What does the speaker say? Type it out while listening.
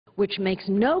which makes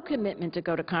no commitment to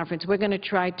go to conference. We're going to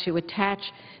try to attach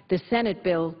the Senate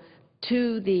bill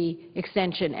to the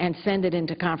extension and send it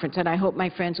into conference, and I hope my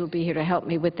friends will be here to help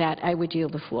me with that. I would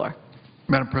yield the floor.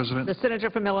 Madam President, the senator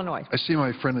from Illinois. I see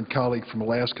my friend and colleague from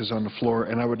Alaska is on the floor,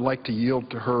 and I would like to yield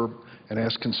to her and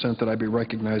ask consent that I be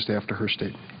recognized after her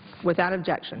statement. Without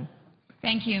objection.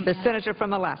 Thank you. The senator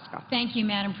from Alaska. Thank you,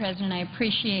 Madam President. I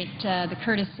appreciate the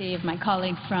courtesy of my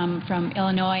colleague from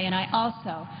Illinois, and I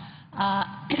also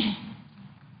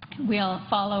will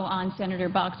follow on Senator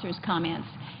Boxer's comments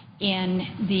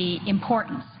in the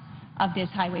importance of this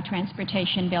highway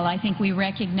transportation bill. I think we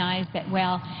recognize that,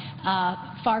 well,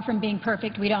 far from being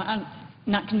perfect, I'm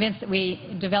not convinced that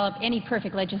we develop any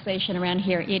perfect legislation around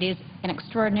here. It is an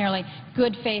extraordinarily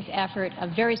good faith effort. A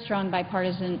very strong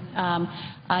bipartisan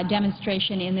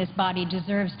demonstration in this body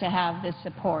deserves to have this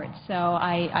support. So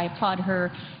I applaud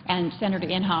her and Senator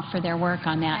Inhofe for their work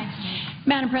on that.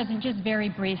 Madam President, just very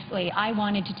briefly, I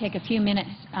wanted to take a few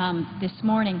minutes this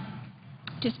morning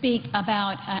to speak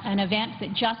about an event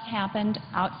that just happened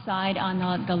outside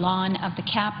on the lawn of the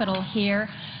Capitol here.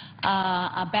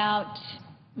 About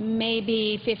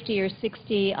maybe 50 or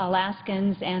 60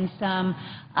 Alaskans and some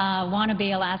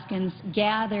wannabe Alaskans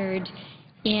gathered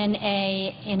in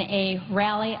a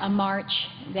rally, a march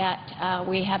that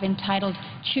we have entitled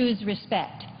Choose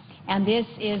Respect. And this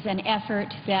is an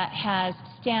effort that has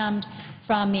stemmed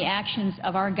from the actions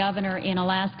of our governor in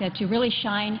Alaska to really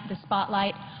shine the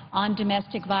spotlight on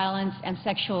domestic violence and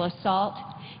sexual assault,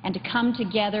 and to come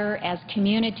together as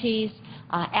communities,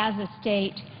 as a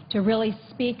state, to really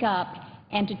speak up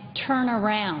and to turn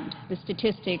around the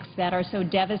statistics that are so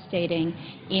devastating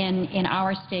in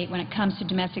our state when it comes to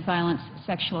domestic violence,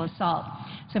 sexual assault.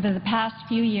 So for the past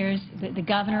few years, the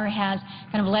governor has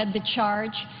kind of led the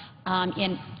charge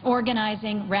in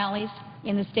organizing rallies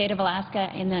in the state of Alaska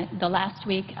in the last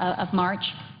week of March.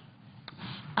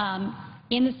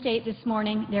 In the state this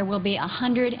morning, there will be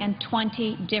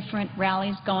 120 different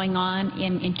rallies going on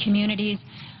in communities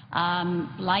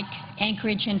like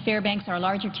Anchorage and Fairbanks, our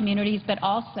larger communities, but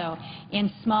also in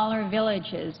smaller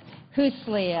villages,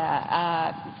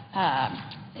 Huslia,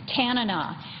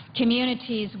 Tanana,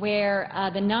 communities where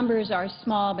the numbers are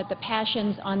small, but the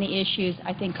passions on the issues,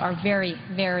 I think, are very,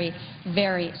 very,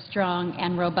 very strong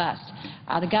and robust.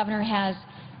 The governor has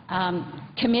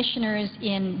commissioners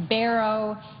in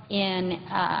Barrow, in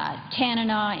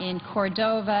Tanana, in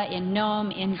Cordova, in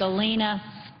Nome, in Galena,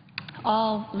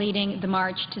 all leading the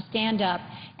march to stand up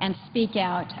and speak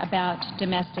out about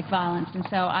domestic violence. And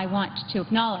so I want to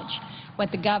acknowledge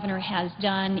what the governor has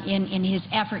done in his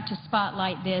effort to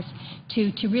spotlight this,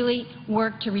 to really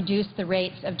work to reduce the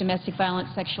rates of domestic violence,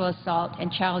 sexual assault,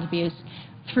 and child abuse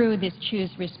through this Choose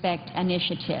Respect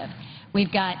initiative.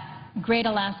 We've got great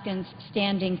Alaskans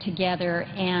standing together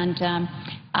and,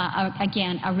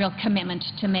 again, a real commitment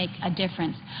to make a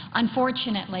difference.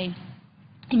 Unfortunately,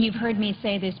 and you've heard me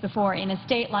say this before, in a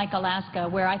state like Alaska,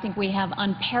 where I think we have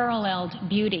unparalleled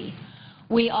beauty,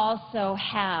 we also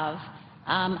have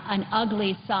an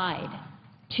ugly side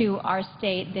to our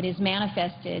state that is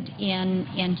manifested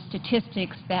in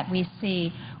statistics that we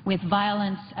see with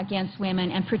violence against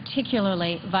women, and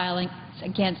particularly violence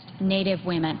against Native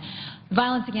women.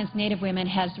 Violence against Native women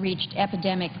has reached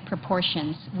epidemic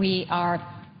proportions. We are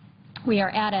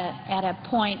at a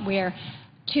point where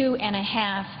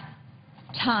 2.5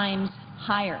 times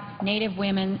higher Native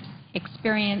women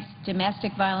experience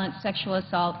domestic violence, sexual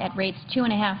assault at rates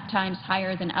 2.5 times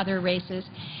higher than other races.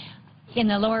 In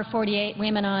the lower 48,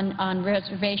 women on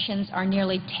reservations are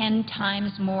nearly 10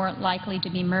 times more likely to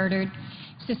be murdered.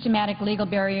 Systematic legal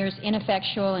barriers,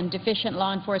 ineffectual and deficient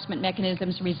law enforcement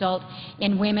mechanisms result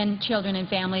in women, children, and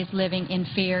families living in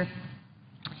fear.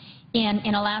 In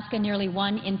Alaska, nearly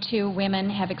 1 in 2 women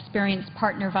have experienced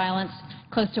partner violence.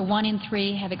 Close to 1 in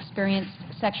 3 have experienced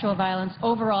sexual violence.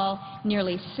 Overall,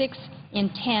 nearly 6 in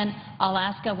 10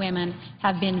 Alaska women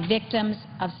have been victims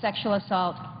of sexual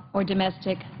assault or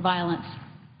domestic violence.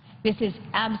 This is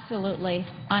absolutely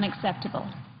unacceptable.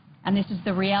 And this is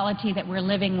the reality that we're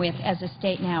living with as a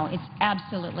state now. It's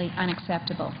absolutely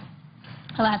unacceptable.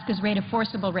 Alaska's rate of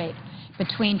forcible rape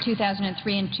between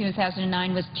 2003 and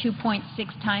 2009 was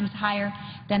 2.6 times higher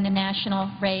than the national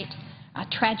rate.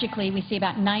 Tragically, we see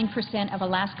about 9% of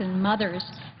Alaskan mothers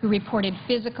who reported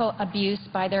physical abuse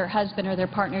by their husband or their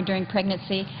partner during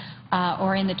pregnancy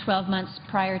or in the 12 months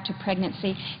prior to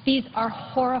pregnancy. These are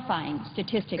horrifying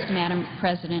statistics, Madam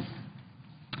President.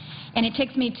 And it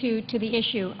takes me to the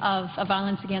issue of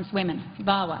violence against women,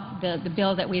 VAWA, the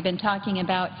bill that we've been talking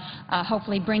about,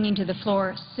 hopefully bringing to the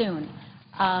floor soon.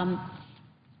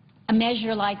 A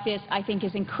measure like this, I think,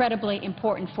 is incredibly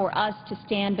important for us to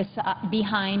stand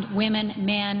behind women,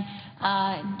 men.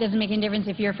 Doesn't make any difference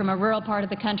if you're from a rural part of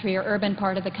the country or urban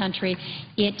part of the country.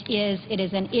 It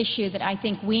is an issue that I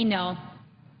think we know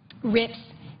rips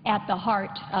at the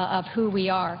heart of who we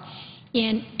are.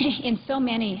 In so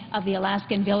many of the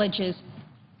Alaskan villages,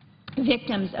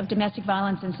 victims of domestic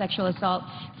violence and sexual assault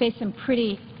face some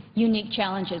pretty unique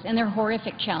challenges, and they're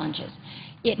horrific challenges.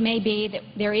 It may be that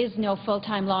there is no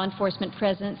full-time law enforcement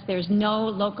presence, there's no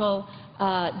local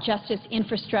justice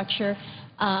infrastructure.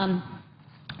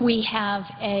 We have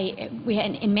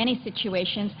in many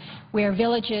situations where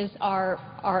villages are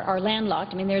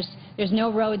landlocked. I mean, there's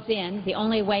no roads in. The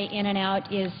only way in and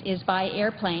out is by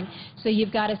airplane. So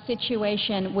you've got a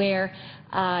situation where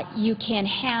you can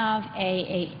have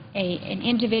an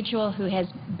individual who has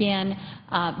been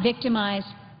victimized,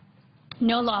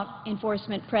 no law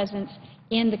enforcement presence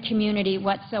in the community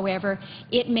whatsoever.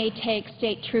 It may take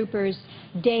state troopers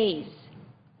days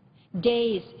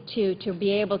to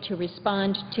be able to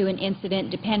respond to an incident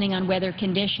depending on weather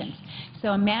conditions.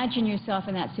 So imagine yourself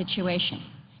in that situation.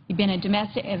 You've been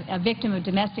a victim of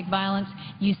domestic violence.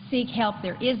 You seek help.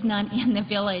 There is none in the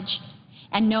village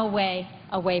and no way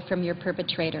away from your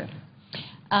perpetrator.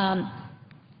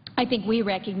 I think we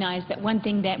recognize that one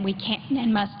thing that we can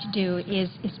and must do is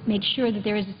make sure that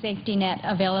there is a safety net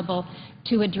available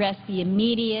to address the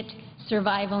immediate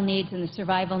survival needs and the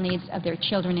survival needs of their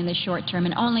children in the short term.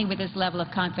 And only with this level of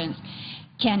confidence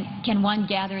can one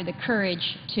gather the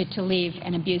courage to leave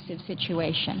an abusive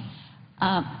situation.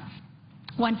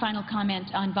 One final comment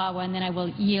on VAWA, and then I will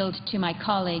yield to my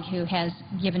colleague who has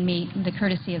given me the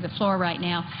courtesy of the floor right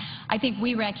now. I think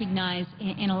we recognize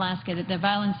in Alaska that the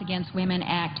Violence Against Women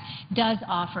Act does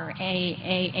offer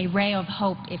a ray of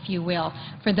hope, if you will,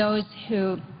 for those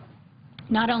who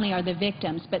not only are the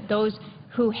victims, but those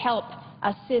who help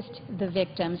assist the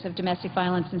victims of domestic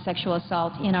violence and sexual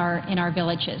assault in our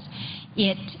villages.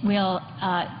 It will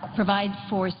provide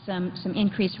for some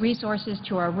increased resources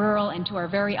to our rural and to our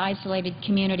very isolated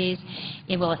communities.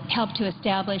 It will help to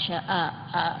establish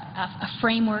a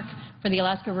framework for the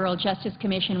Alaska Rural Justice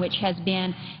Commission, which has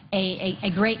been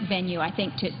a great venue, I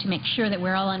think, to make sure that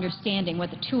we're all understanding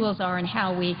what the tools are and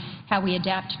how we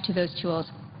adapt to those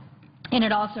tools. And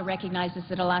it also recognizes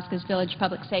that Alaska's Village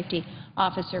Public Safety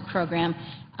Officer Program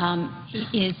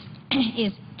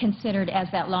is considered as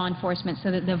that law enforcement, so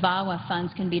that the VAWA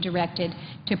funds can be directed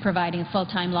to providing a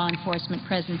full-time law enforcement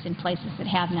presence in places that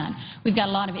have none. We've got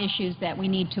a lot of issues that we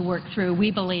need to work through. We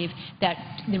believe that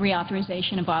the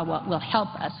reauthorization of VAWA will help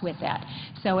us with that.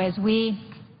 So as we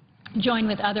join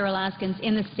with other Alaskans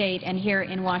in the state and here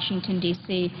in Washington,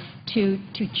 D.C. to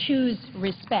choose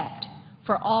respect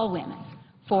for all women,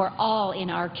 for all in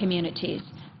our communities,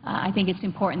 I think it's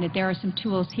important that there are some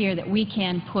tools here that we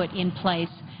can put in place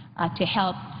to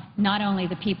help not only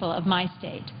the people of my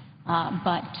state,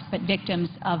 but victims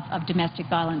of domestic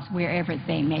violence wherever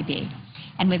they may be.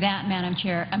 And with that,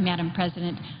 Madam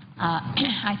President,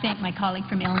 I thank my colleague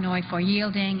from Illinois for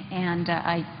yielding, and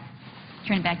I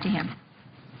turn it back to him.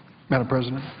 Madam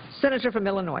President. Senator from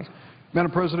Illinois.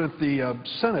 Madam President, the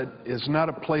Senate is not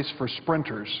a place for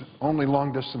sprinters, only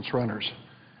long-distance runners,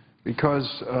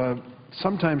 because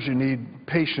sometimes you need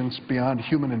patience beyond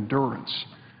human endurance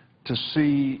to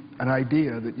see an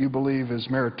idea that you believe is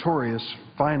meritorious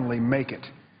finally make it,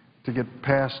 to get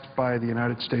passed by the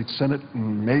United States Senate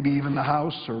and maybe even the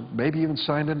House, or maybe even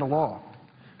signed into law.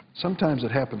 Sometimes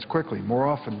it happens quickly. More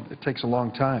often it takes a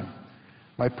long time.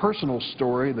 My personal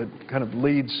story that kind of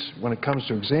leads when it comes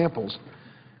to examples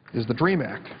is the DREAM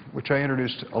Act, which I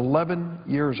introduced 11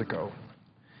 years ago.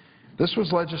 This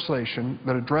was legislation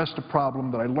that addressed a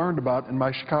problem that I learned about in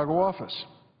my Chicago office.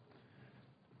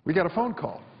 We got a phone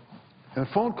call, and the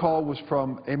phone call was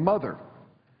from a mother.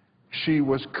 She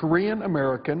was Korean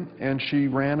American, and she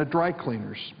ran a dry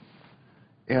cleaners.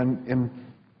 And in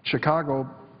Chicago,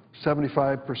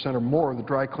 75% or more of the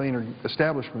dry cleaner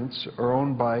establishments are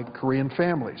owned by Korean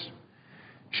families.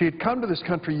 She had come to this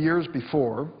country years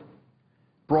before,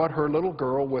 brought her little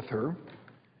girl with her,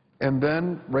 and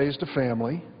then raised a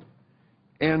family,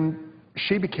 and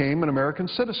she became an American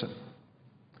citizen.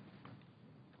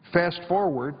 Fast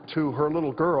forward to her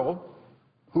little girl,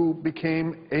 who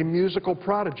became a musical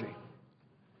prodigy.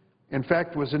 In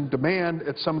fact, was in demand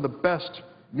at some of the best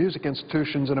music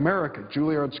institutions in America,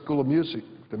 Juilliard School of Music,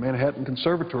 the Manhattan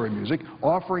Conservatory of Music,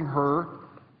 offering her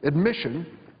admission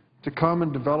to come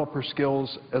and develop her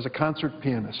skills as a concert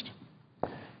pianist.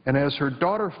 And as her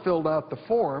daughter filled out the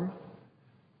form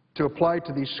to apply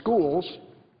to these schools,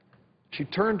 she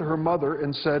turned to her mother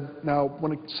and said, "Now,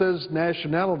 when it says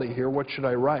nationality here, what should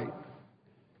I write?"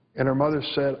 And her mother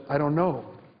said, I don't know.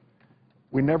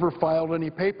 We never filed any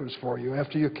papers for you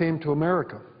after you came to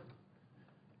America.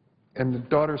 And the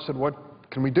daughter said, what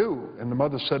can we do? And the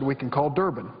mother said, we can call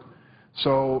Durbin.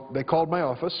 So they called my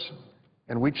office,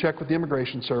 and we checked with the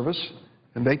Immigration Service,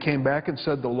 and they came back and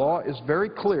said the law is very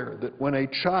clear that when a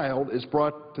child is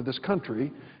brought to this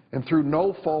country and through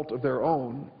no fault of their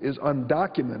own is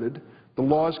undocumented, the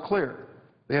law is clear.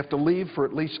 They have to leave for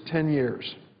at least 10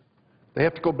 years. They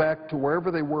have to go back to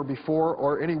wherever they were before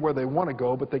or anywhere they want to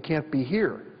go, but they can't be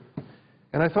here.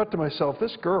 And I thought to myself,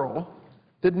 this girl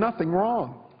did nothing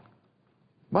wrong.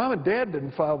 Mom and Dad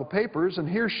didn't file the papers, and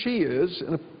here she is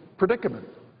in a predicament.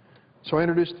 So I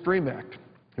introduced the DREAM Act.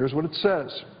 Here's what it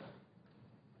says.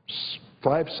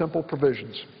 5 simple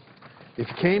provisions. If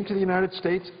you came to the United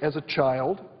States as a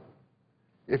child,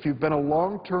 if you've been a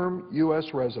long-term U.S.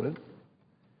 resident,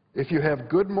 if you have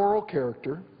good moral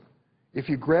character, if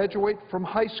you graduate from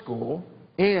high school,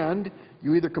 and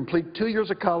you either complete 2 years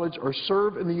of college or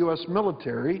serve in the U.S.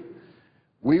 military,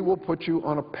 we will put you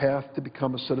on a path to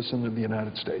become a citizen of the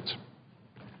United States.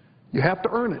 You have to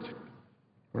earn it.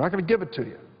 We're not going to give it to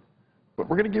you, but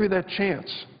we're going to give you that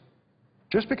chance.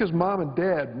 Just because Mom and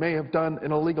Dad may have done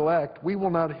an illegal act, we will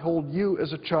not hold you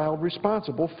as a child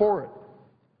responsible for it.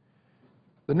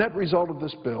 The net result of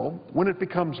this bill, when it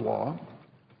becomes law,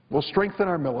 will strengthen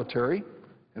our military,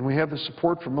 and we have the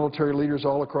support from military leaders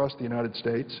all across the United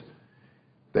States.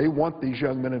 They want these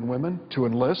young men and women to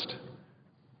enlist.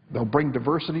 They'll bring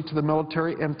diversity to the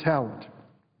military and talent.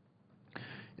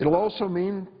 It'll also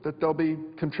mean that they'll be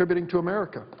contributing to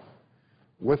America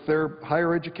with their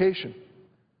higher education.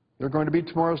 They're going to be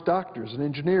tomorrow's doctors and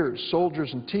engineers,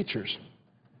 soldiers and teachers.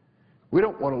 We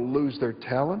don't want to lose their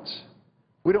talents.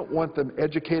 We don't want them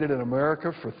educated in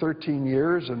America for 13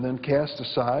 years and then cast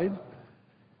aside.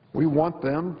 We want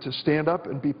them to stand up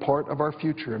and be part of our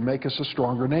future and make us a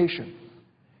stronger nation.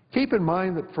 Keep in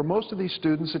mind that for most of these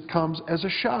students it comes as a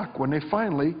shock when they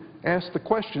finally ask the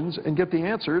questions and get the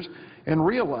answers and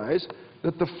realize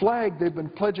that the flag they've been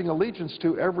pledging allegiance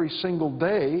to every single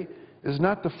day is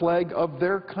not the flag of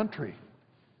their country.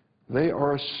 They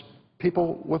are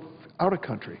people without a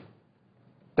country.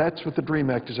 That's what the DREAM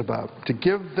Act is about, to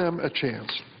give them a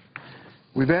chance.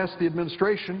 We've asked the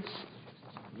administration,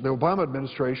 the Obama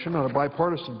administration, on a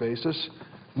bipartisan basis,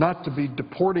 not to be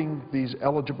deporting these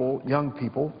eligible young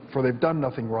people, for they've done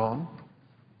nothing wrong.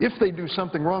 If they do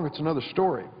something wrong, it's another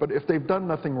story. But if they've done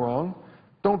nothing wrong,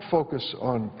 don't focus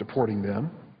on deporting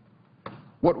them.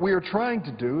 What we are trying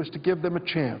to do is to give them a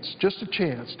chance, just a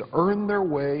chance, to earn their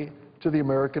way to the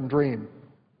American dream.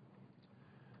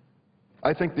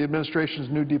 I think the administration's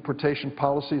new deportation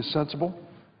policy is sensible,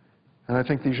 and I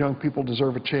think these young people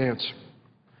deserve a chance.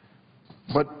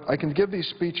 But I can give these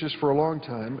speeches for a long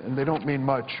time, and they don't mean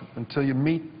much until you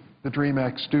meet the DREAM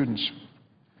Act students.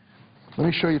 Let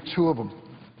me show you 2 of them,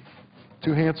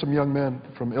 2 handsome young men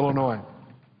from Illinois.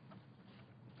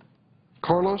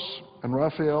 Carlos and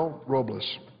Rafael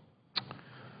Robles.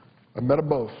 I met them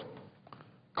both.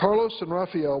 Carlos and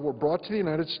Rafael were brought to the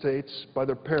United States by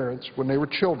their parents when they were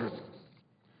children.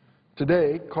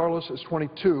 Today, Carlos is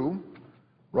 22,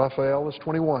 Rafael is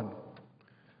 21.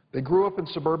 They grew up in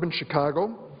suburban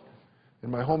Chicago, in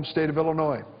my home state of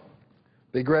Illinois.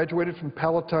 They graduated from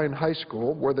Palatine High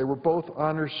School, where they were both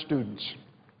honors students.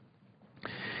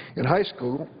 In high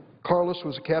school, Carlos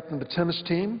was a captain of the tennis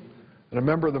team and a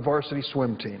member of the varsity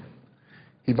swim team.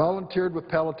 He volunteered with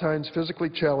Palatine's Physically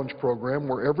Challenged program,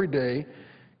 where every day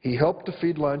he helped to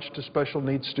feed lunch to special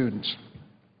needs students.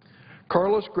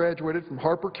 Carlos graduated from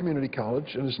Harper Community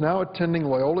College and is now attending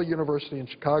Loyola University in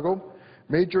Chicago,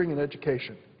 majoring in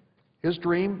education. His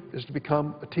dream is to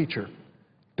become a teacher.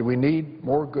 Do we need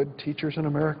more good teachers in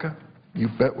America? You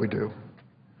bet we do.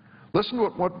 Listen to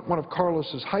what one of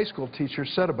Carlos's high school teachers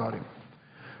said about him.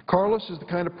 Carlos is the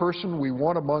kind of person we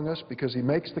want among us because he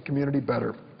makes the community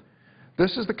better.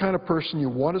 This is the kind of person you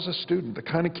want as a student, the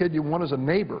kind of kid you want as a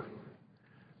neighbor,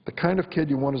 the kind of kid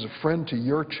you want as a friend to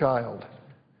your child,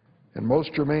 and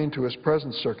most germane to his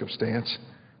present circumstance,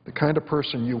 the kind of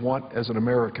person you want as an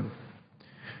American.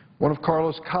 One of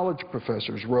Carlos' college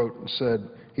professors wrote and said,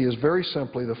 he is very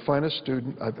simply the finest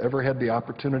student I've ever had the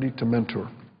opportunity to mentor.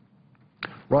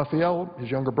 Rafael, his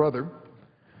younger brother,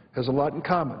 has a lot in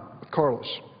common with Carlos.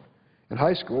 In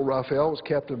high school, Rafael was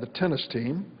captain of the tennis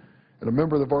team and a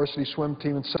member of the varsity swim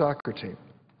team and soccer team.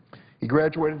 He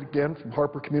graduated again from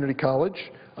Harper Community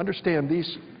College. Understand,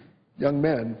 these young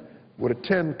men would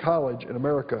attend college in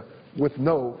America with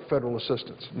no federal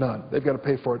assistance, none. They've got to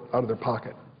pay for it out of their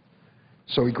pocket.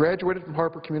 So he graduated from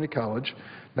Harper Community College.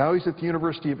 Now he's at the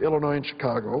University of Illinois in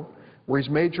Chicago, where he's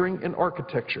majoring in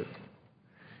architecture.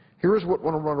 Here is what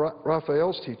one of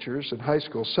Raphael's teachers in high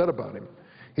school said about him.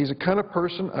 He's the kind of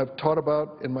person I've taught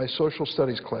about in my social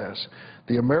studies class,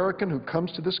 the American who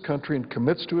comes to this country and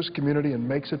commits to his community and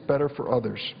makes it better for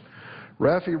others.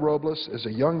 Rafi Robles is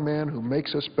a young man who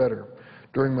makes us better.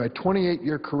 During my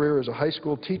 28-year career as a high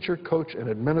school teacher, coach, and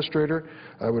administrator,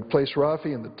 I would place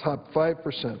Rafi in the top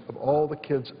 5% of all the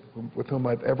kids with whom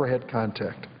I've ever had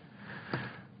contact.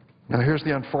 Now here's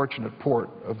the unfortunate part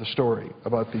of the story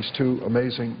about these two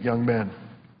amazing young men.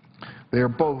 They are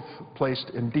both placed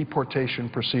in deportation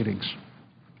proceedings.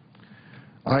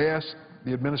 I asked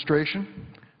the administration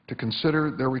to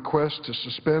consider their request to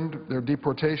suspend their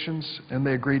deportations, and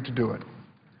they agreed to do it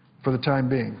for the time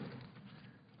being.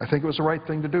 I think it was the right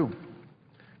thing to do.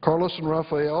 Carlos and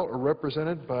Rafael are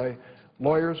represented by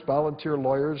lawyers, volunteer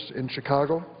lawyers in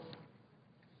Chicago.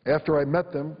 After I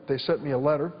met them, they sent me a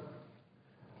letter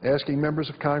asking members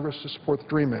of Congress to support the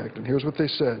DREAM Act, and here's what they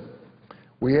said.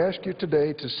 We ask you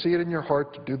today to see it in your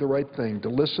heart to do the right thing, to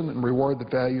listen and reward the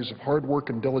values of hard work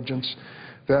and diligence,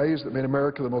 values that made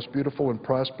America the most beautiful and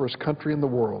prosperous country in the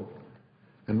world,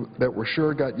 and that we're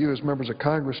sure got you as members of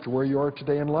Congress to where you are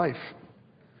today in life.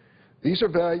 These are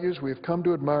values we have come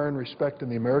to admire and respect in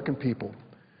the American people.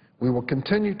 We will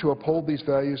continue to uphold these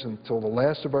values until the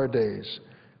last of our days.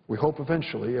 We hope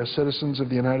eventually, as citizens of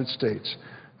the United States,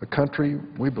 a country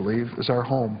we believe is our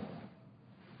home.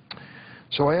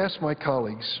 So I ask my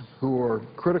colleagues who are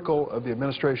critical of the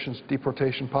administration's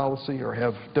deportation policy or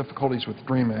have difficulties with the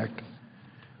DREAM Act,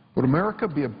 would America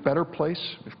be a better place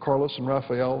if Carlos and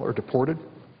Rafael are deported?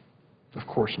 Of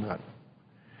course not.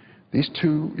 These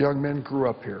two young men grew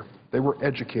up here. They were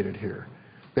educated here.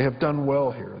 They have done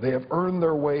well here. They have earned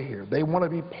their way here. They want to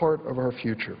be part of our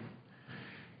future.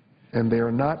 And they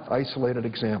are not isolated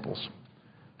examples.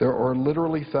 There are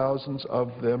literally thousands of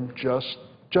them just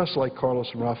like Carlos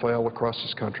and Rafael across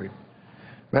this country.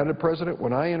 Madam President,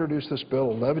 when I introduced this bill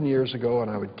 11 years ago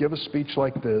and I would give a speech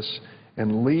like this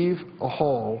and leave a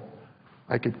hall,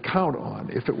 I could count on,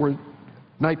 if it were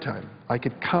nighttime, I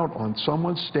could count on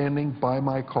someone standing by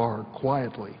my car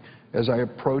quietly as I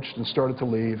approached and started to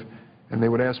leave, and they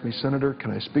would ask me, Senator,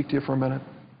 can I speak to you for a minute?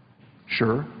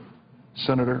 Sure.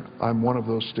 Senator, I'm one of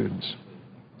those students.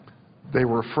 They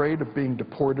were afraid of being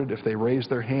deported if they raised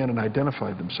their hand and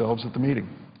identified themselves at the meeting.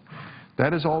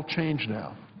 That has all changed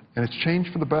now, and it's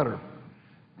changed for the better.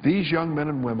 These young men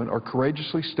and women are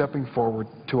courageously stepping forward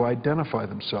to identify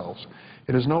themselves.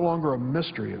 It is no longer a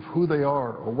mystery of who they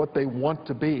are or what they want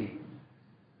to be.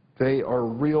 They are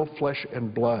real flesh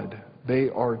and blood. They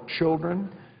are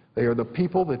children. They are the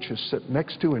people that you sit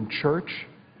next to in church.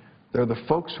 They're the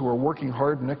folks who are working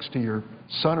hard next to your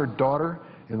son or daughter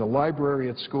in the library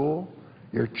at school.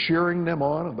 You're cheering them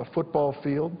on the football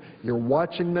field. You're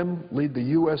watching them lead the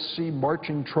USC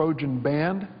marching Trojan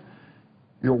band.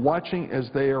 You're watching as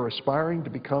they are aspiring to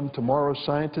become tomorrow's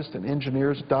scientists and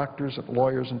engineers, doctors,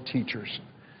 lawyers, and teachers.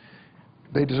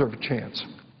 They deserve a chance,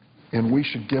 and we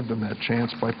should give them that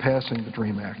chance by passing the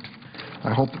DREAM Act.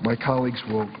 I hope that my colleagues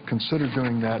will consider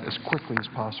doing that as quickly as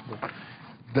possible.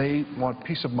 They want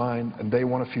peace of mind, and they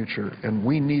want a future, and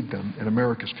we need them in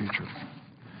America's future.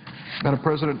 Madam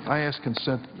President, I ask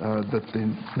consent that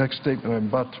the next statement I'm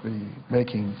about to be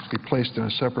making be placed in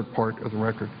a separate part of the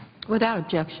record. Without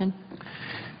objection.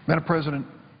 Madam President,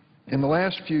 in the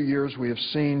last few years we have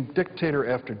seen dictator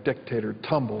after dictator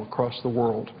tumble across the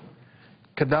world.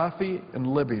 Gaddafi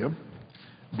in Libya,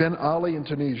 Ben Ali in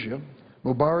Tunisia,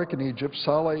 Mubarak in Egypt,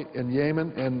 Saleh in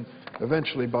Yemen, and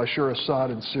eventually Bashar Assad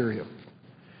in Syria.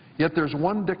 Yet there's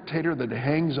one dictator that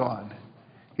hangs on.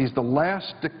 He's the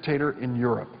last dictator in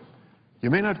Europe. You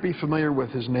may not be familiar with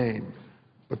his name,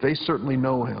 but they certainly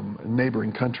know him in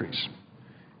neighboring countries.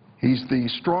 He's the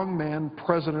strongman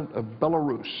president of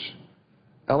Belarus,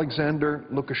 Alexander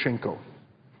Lukashenko.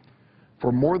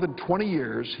 For more than 20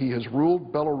 years, he has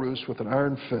ruled Belarus with an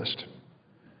iron fist,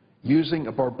 using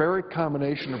a barbaric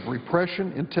combination of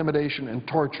repression, intimidation, and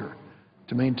torture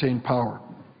to maintain power.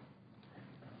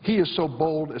 He is so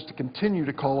bold as to continue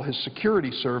to call his security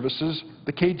services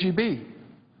the KGB.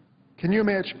 Can you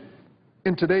imagine,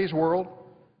 in today's world,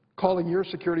 calling your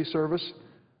security service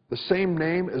the same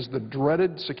name as the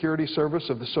dreaded security service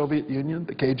of the Soviet Union,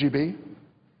 the KGB?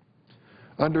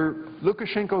 Under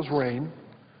Lukashenko's reign,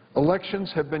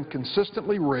 elections have been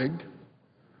consistently rigged,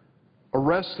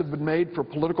 arrests have been made for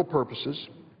political purposes,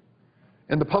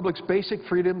 and the public's basic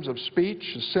freedoms of speech,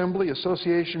 assembly,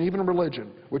 association, even religion,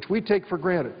 which we take for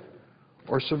granted,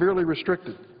 are severely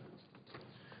restricted.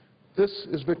 This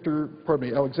is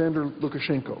Alexander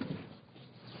Lukashenko,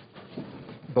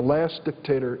 the last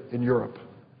dictator in Europe,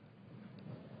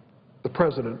 the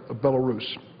president of Belarus.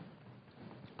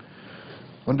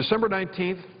 On December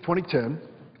 19, 2010,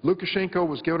 Lukashenko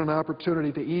was given an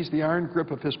opportunity to ease the iron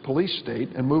grip of his police state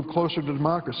and move closer to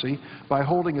democracy by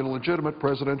holding a legitimate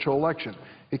presidential election.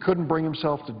 He couldn't bring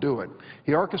himself to do it.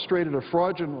 He orchestrated a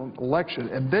fraudulent election,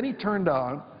 and then he turned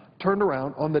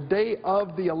around on the day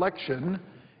of the election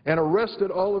and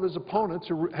arrested all of his opponents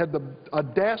who had the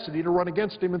audacity to run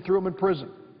against him and threw him in prison.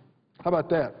 How about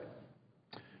that?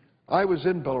 I was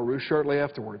in Belarus shortly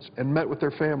afterwards and met with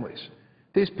their families.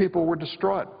 These people were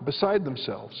distraught, beside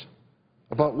themselves,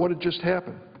 about what had just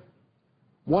happened.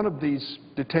 One of these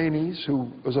detainees,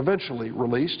 who was eventually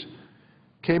released,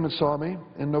 came and saw me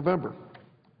in November.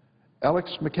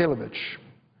 Alex Mikhailovich,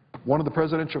 one of the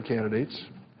presidential candidates,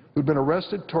 who'd been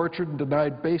arrested, tortured, and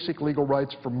denied basic legal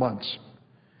rights for months.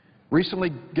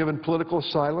 Recently given political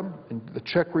asylum in the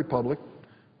Czech Republic,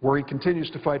 where he continues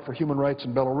to fight for human rights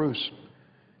in Belarus.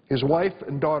 His wife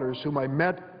and daughters, whom I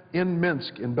met in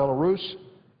Minsk in Belarus,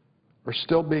 are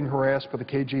still being harassed by the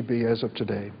KGB as of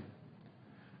today.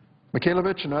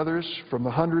 Mikhailovich and others from the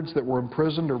hundreds that were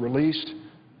imprisoned or released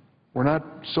were not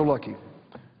so lucky.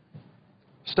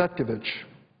 Stetkevich,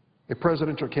 a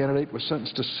presidential candidate, was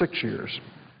sentenced to 6 years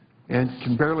and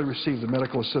can barely receive the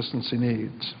medical assistance he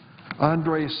needs.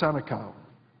 Andrei Sanikow,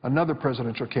 another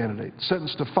presidential candidate,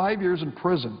 sentenced to 5 years in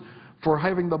prison for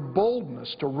having the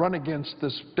boldness to run against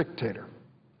this dictator.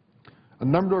 A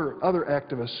number of other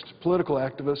activists, political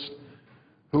activists,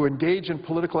 who engage in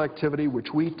political activity which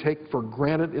we take for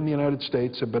granted in the United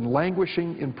States have been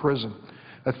languishing in prison.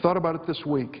 I thought about it this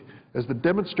week as the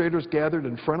demonstrators gathered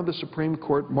in front of the Supreme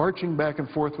Court, marching back and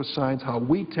forth with signs, how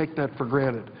we take that for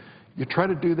granted. You try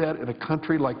to do that in a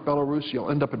country like Belarus,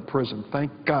 you'll end up in prison.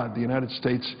 Thank God the United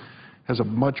States has a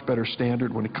much better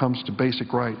standard when it comes to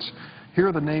basic rights. Here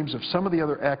are the names of some of the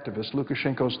other activists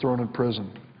Lukashenko's thrown in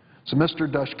prison. Zmystor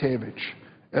Dashkevich,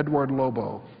 Edward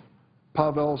Lobo,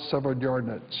 Pavel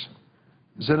Severodnets,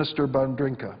 Zinister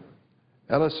Bandrinka,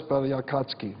 Elis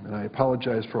Belyakotsky, and I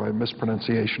apologize for my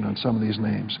mispronunciation on some of these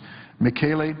names,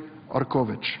 Mikhail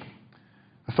Orkovich.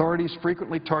 Authorities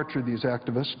frequently torture these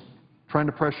activists, trying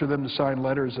to pressure them to sign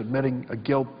letters admitting a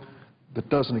guilt that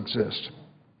doesn't exist.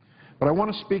 But I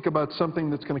want to speak about something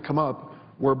that's going to come up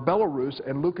where Belarus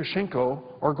and Lukashenko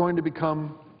are going to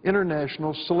become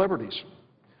international celebrities.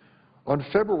 On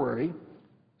February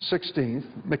 16th,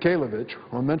 Mikhailovich,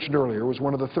 who I mentioned earlier, was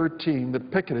one of the 13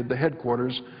 that picketed the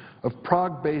headquarters of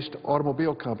Prague-based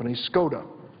automobile company Skoda,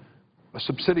 a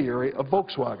subsidiary of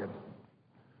Volkswagen.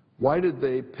 Why did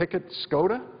they picket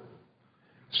Skoda?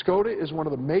 Skoda is one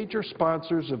of the major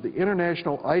sponsors of the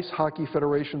International Ice Hockey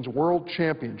Federation's World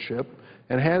Championship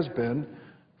and has been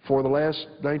for the last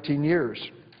 19 years.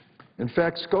 In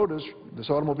fact, Skoda's,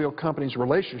 this automobile company's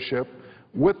relationship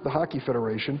with the Hockey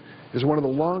Federation is one of the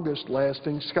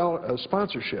longest-lasting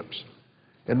sponsorships.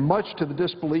 And much to the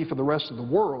disbelief of the rest of the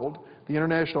world, the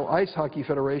International Ice Hockey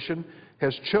Federation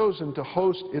has chosen to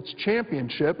host its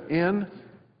championship in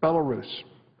Belarus.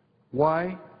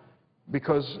 Why?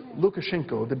 Because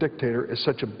Lukashenko, the dictator, is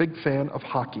such a big fan of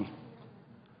hockey.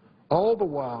 All the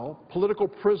while, political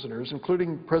prisoners,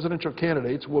 including presidential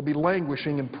candidates, will be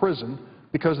languishing in prison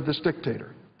because of this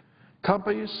dictator.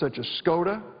 Companies such as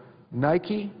Skoda,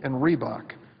 Nike, and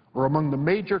Reebok are among the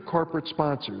major corporate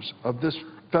sponsors of this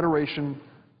Federation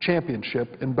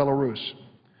championship in Belarus.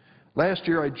 Last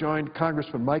year, I joined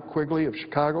Congressman Mike Quigley of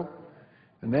Chicago,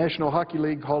 and National Hockey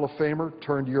League Hall of Famer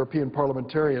turned European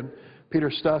parliamentarian Peter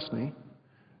Stastny,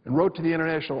 and wrote to the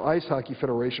International Ice Hockey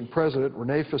Federation President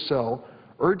René Fossel,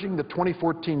 urging the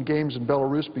 2014 games in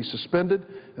Belarus be suspended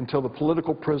until the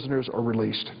political prisoners are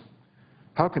released.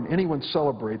 How can anyone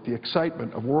celebrate the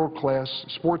excitement of world-class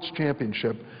sports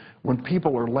championship when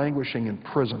people are languishing in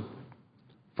prison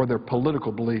for their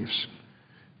political beliefs?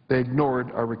 They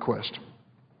ignored our request.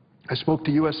 I spoke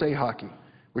to USA Hockey,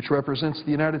 which represents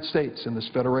the United States in this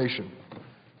federation.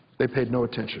 They paid no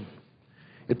attention.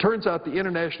 It turns out the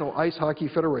International Ice Hockey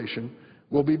Federation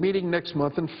will be meeting next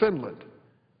month in Finland.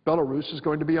 Belarus is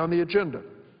going to be on the agenda.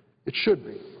 It should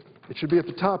be. It should be at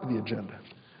the top of the agenda.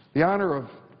 The honor of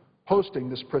hosting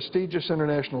this prestigious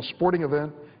international sporting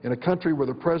event in a country where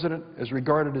the president is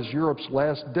regarded as Europe's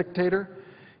last dictator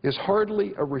is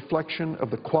hardly a reflection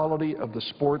of the quality of the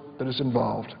sport that is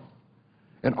involved.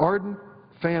 An ardent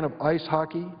fan of ice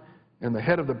hockey and the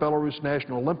head of the Belarus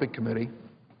National Olympic Committee,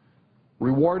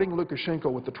 rewarding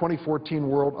Lukashenko with the 2014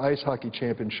 World Ice Hockey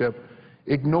Championship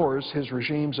ignores his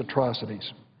regime's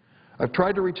atrocities. I've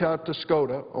tried to reach out to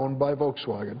Skoda, owned by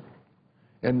Volkswagen,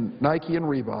 and Nike and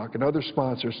Reebok and other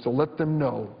sponsors to let them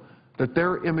know that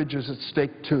their image is at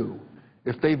stake too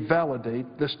if they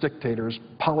validate this dictator's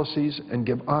policies and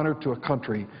give honor to a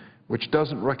country which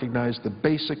doesn't recognize the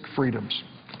basic freedoms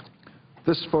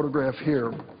This photograph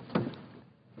here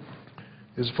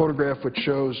is a photograph which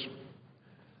shows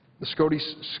the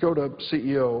Skoda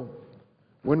CEO,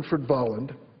 Winfried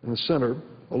Volland, in the center,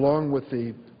 along with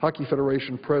the Hockey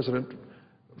Federation President,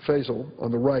 Faisal,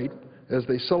 on the right, as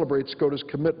they celebrate Skoda's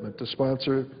commitment to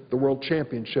sponsor the World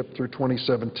Championship through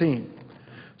 2017.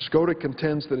 Skoda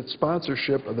contends that its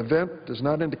sponsorship of the event does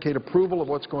not indicate approval of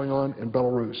what's going on in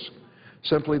Belarus,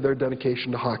 simply their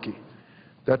dedication to hockey.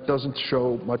 That doesn't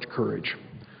show much courage.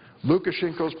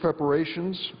 Lukashenko's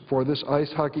preparations for this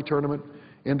ice hockey tournament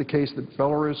indicates that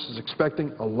Belarus is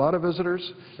expecting a lot of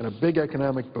visitors and a big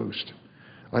economic boost.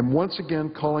 I'm once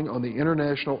again calling on the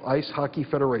International Ice Hockey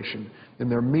Federation in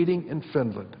their meeting in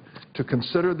Finland to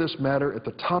consider this matter at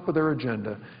the top of their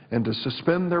agenda and to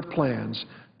suspend their plans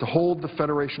to hold the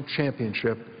Federation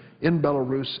Championship in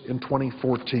Belarus in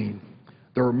 2014.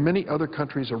 There are many other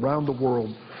countries around the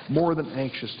world more than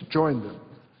anxious to join them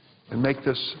and make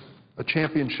this a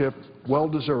championship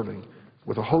well-deserving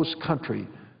with a host country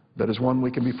that is one we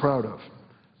can be proud of.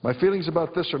 My feelings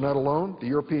about this are not alone. The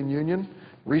European Union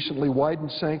recently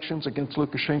widened sanctions against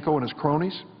Lukashenko and his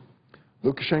cronies.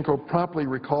 Lukashenko promptly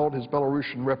recalled his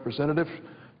Belarusian representative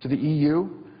to the EU,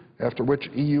 after which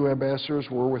EU ambassadors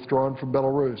were withdrawn from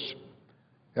Belarus.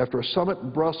 After a summit in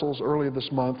Brussels earlier this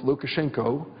month,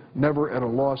 Lukashenko, never at a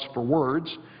loss for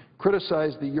words,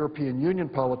 criticized the European Union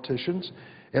politicians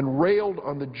and railed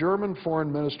on the German Foreign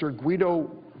Minister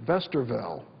Guido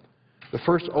Westerwelle, the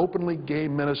first openly gay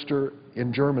minister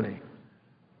in Germany.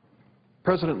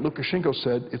 President Lukashenko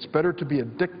said, "It's better to be a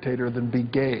dictator than be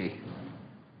gay."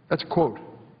 That's a quote.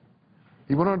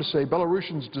 He went on to say,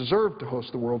 Belarusians deserve to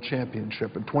host the World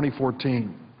Championship in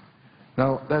 2014.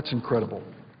 Now, that's incredible.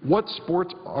 What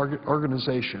sports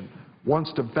organization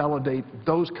wants to validate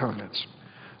those comments?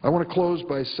 I want to close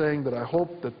by saying that I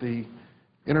hope that the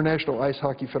International Ice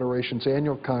Hockey Federation's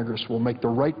annual Congress will make the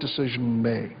right decision in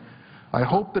May. I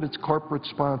hope that its corporate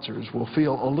sponsors will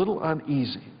feel a little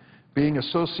uneasy being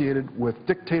associated with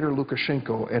dictator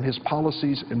Lukashenko and his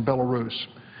policies in Belarus.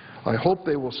 I hope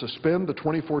they will suspend the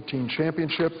 2014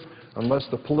 championship unless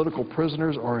the political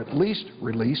prisoners are at least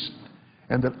released,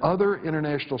 and that other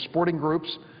international sporting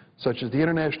groups, such as the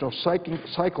International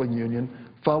Cycling Union,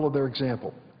 follow their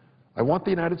example. I want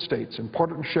the United States, in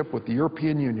partnership with the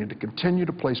European Union, to continue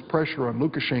to place pressure on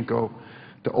Lukashenko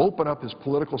to open up his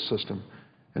political system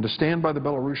and to stand by the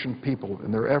Belarusian people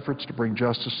in their efforts to bring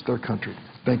justice to their country.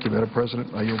 Thank you, Madam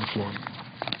President. I yield the floor.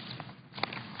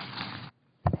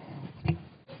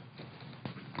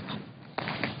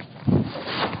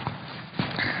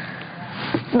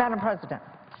 Madam President.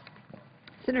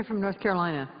 Senator from North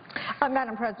Carolina.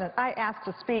 Madam President, I ask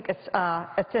to speak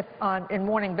in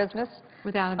morning business.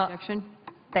 Without objection.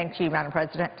 Thank you, Madam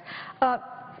President.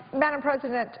 Madam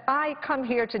President, I come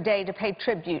here today to pay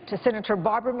tribute to Senator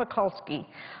Barbara Mikulski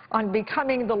on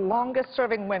becoming the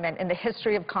longest-serving woman in the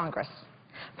history of Congress.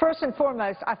 First and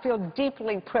foremost, I feel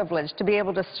deeply privileged to be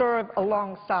able to serve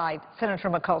alongside Senator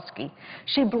Mikulski.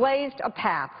 She blazed a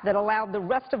path that allowed the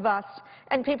rest of us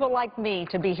and people like me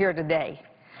to be here today.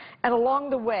 And along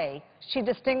the way, she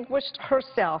distinguished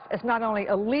herself as not only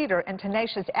a leader and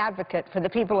tenacious advocate for the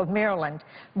people of Maryland,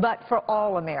 but for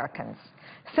all Americans.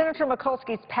 Senator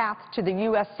Mikulski's path to the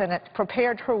U.S. Senate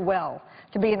prepared her well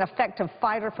to be an effective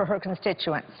fighter for her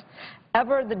constituents.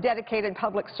 Ever the dedicated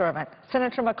public servant,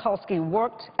 Senator Mikulski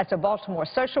worked as a Baltimore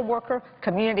social worker,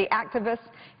 community activist,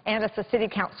 and as a city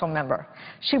council member.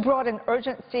 She brought an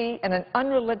urgency and an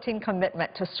unrelenting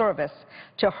commitment to service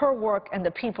to her work and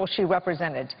the people she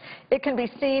represented. It can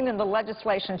be seen in the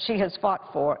legislation she has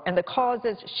fought for and the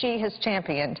causes she has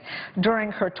championed during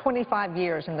her 25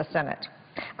 years in the Senate.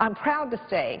 I'm proud to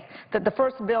say that the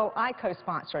first bill I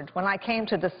co-sponsored when I came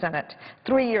to the Senate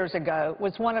 3 years ago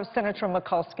was one of Senator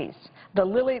Mikulski's, the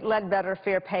Lilly Ledbetter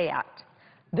Fair Pay Act.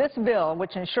 This bill,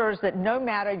 which ensures that no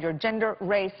matter your gender,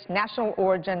 race, national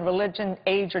origin, religion,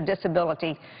 age, or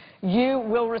disability, you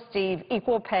will receive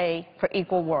equal pay for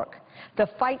equal work. The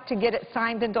fight to get it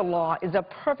signed into law is a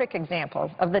perfect example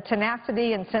of the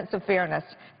tenacity and sense of fairness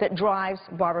that drives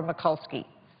Barbara Mikulski.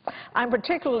 I'm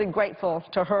particularly grateful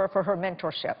to her for her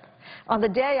mentorship. On the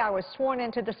day I was sworn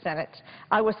into the Senate,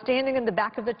 I was standing in the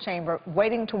back of the chamber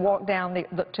waiting to walk down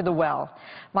to the well.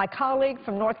 My colleague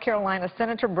from North Carolina,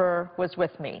 Senator Burr, was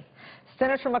with me.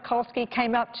 Senator Mikulski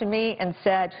came up to me and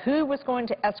said who was going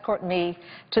to escort me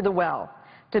to the well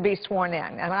to be sworn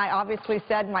in. And I obviously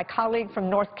said, my colleague from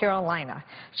North Carolina.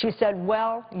 She said,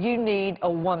 well, you need a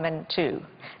woman too.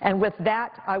 And with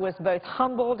that, I was both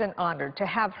humbled and honored to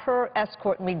have her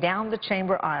escort me down the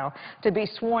chamber aisle to be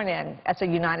sworn in as a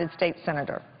United States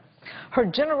Senator. Her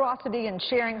generosity in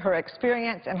sharing her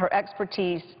experience and her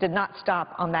expertise did not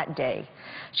stop on that day.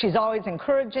 She's always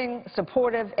encouraging,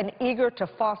 supportive, and eager to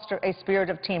foster a spirit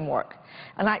of teamwork.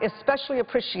 And I especially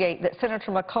appreciate that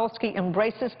Senator Mikulski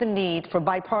embraces the need for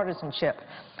bipartisanship,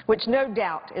 which no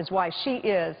doubt is why she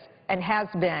is and has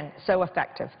been so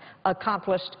effective,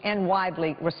 accomplished, and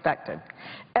widely respected.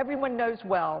 Everyone knows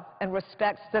well and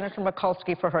respects Senator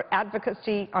Mikulski for her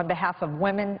advocacy on behalf of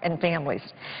women and families.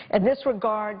 In this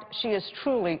regard, she is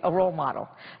truly a role model.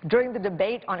 During the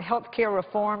debate on health care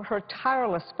reform, her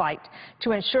tireless fight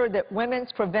to ensure that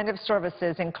women's preventive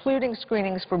services, including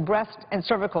screenings for breast and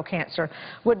cervical cancer,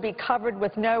 would be covered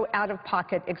with no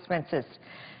out-of-pocket expenses.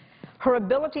 Her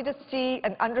ability to see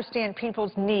and understand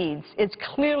people's needs is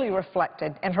clearly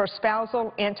reflected in her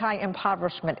Spousal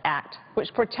Anti-Impoverishment Act,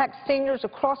 which protects seniors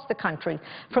across the country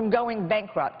from going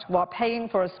bankrupt while paying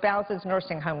for a spouse's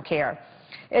nursing home care.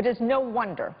 It is no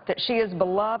wonder that she is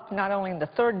beloved not only in the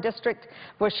 3rd District,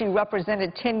 where she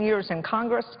represented 10 years in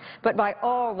Congress, but by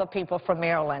all the people from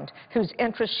Maryland whose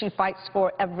interests she fights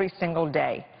for every single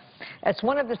day. As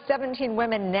one of the 17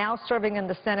 women now serving in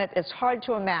the Senate, it's hard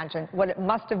to imagine what it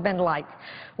must have been like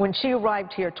when she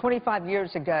arrived here 25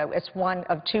 years ago as one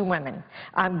of 2 women.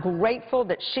 I'm grateful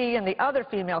that she and the other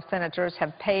female senators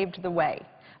have paved the way.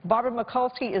 Barbara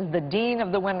Mikulski is the dean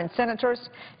of the women senators,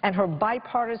 and her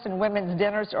bipartisan women's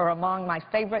dinners are among my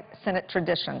favorite Senate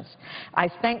traditions. I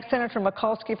thank Senator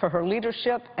Mikulski for her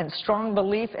leadership and strong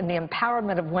belief in the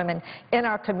empowerment of women in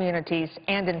our communities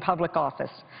and in public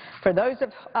office. For those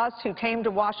of us who came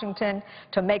to Washington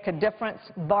to make a difference,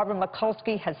 Barbara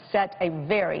Mikulski has set a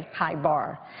very high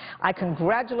bar. I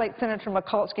congratulate Senator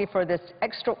Mikulski for this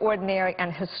extraordinary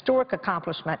and historic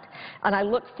accomplishment, and I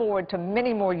look forward to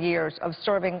many more years of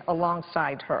serving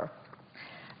alongside her.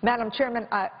 Madam President,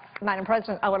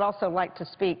 I would also like to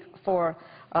speak for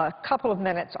a couple of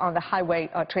minutes on the Highway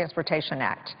Transportation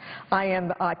Act.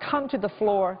 I come to the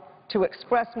floor to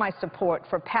express my support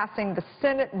for passing the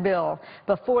Senate bill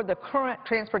before the current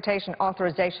transportation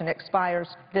authorization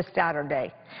expires this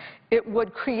Saturday. It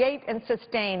would create and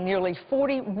sustain nearly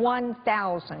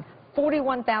 41,000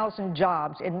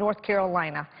 jobs in North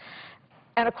Carolina,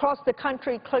 and across the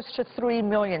country, close to 3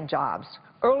 million jobs.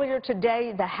 Earlier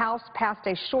today, the House passed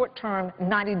a short-term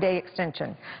 90-day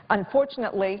extension.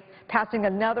 Unfortunately, passing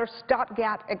another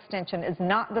stopgap extension is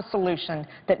not the solution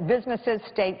that businesses,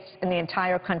 states, and the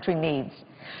entire country needs.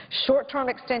 Short-term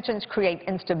extensions create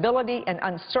instability and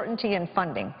uncertainty in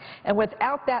funding. And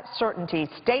without that certainty,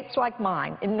 states like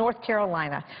mine in North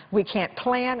Carolina, we can't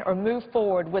plan or move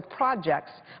forward with projects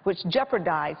which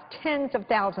jeopardize tens of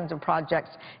thousands of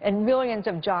projects and millions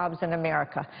of jobs in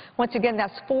America. Once again,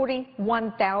 that's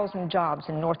 41,000 jobs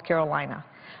in North Carolina.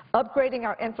 Upgrading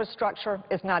our infrastructure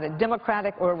is not a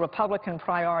Democratic or a Republican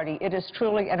priority. It is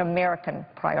truly an American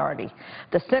priority.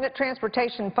 The Senate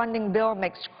Transportation Funding Bill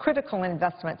makes critical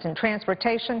investments in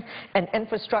transportation and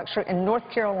infrastructure in North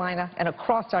Carolina and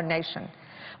across our nation.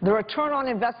 The return on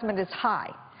investment is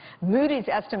high. Moody's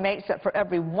estimates that for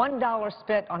every $1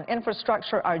 spent on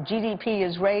infrastructure, our GDP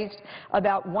is raised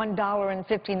about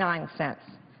 $1.59.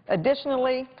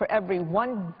 Additionally, for every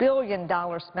 $1 billion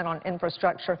spent on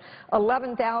infrastructure,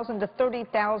 11,000 to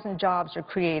 30,000 jobs are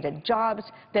created, jobs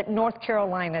that North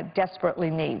Carolina desperately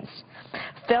needs.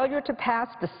 Failure to pass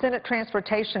the Senate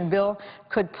Transportation Bill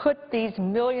could put these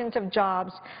millions of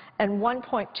jobs and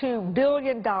 $1.2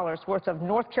 billion worth of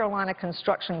North Carolina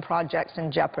construction projects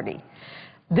in jeopardy.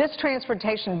 This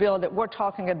transportation bill that we're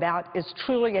talking about is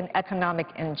truly an economic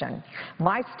engine.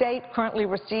 My state currently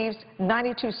receives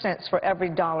 92 cents for every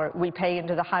dollar we pay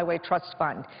into the Highway Trust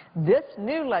Fund. This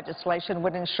new legislation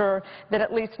would ensure that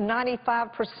at least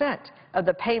 95% of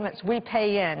the payments we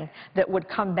pay in that would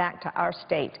come back to our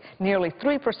state, nearly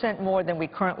 3% more than we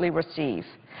currently receive.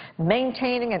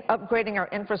 Maintaining and upgrading our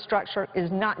infrastructure is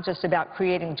not just about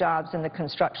creating jobs in the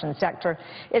construction sector.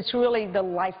 It's really the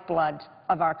lifeblood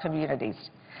of our communities.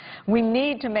 We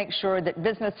need to make sure that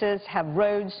businesses have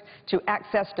roads to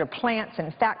access their plants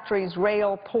and factories,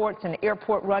 rail, ports, and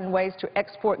airport runways to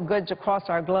export goods across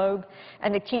our globe,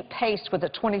 and to keep pace with the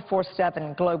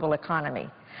 24/7 global economy.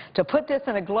 To put this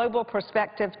in a global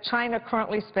perspective, China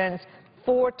currently spends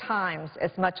 4 times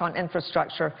as much on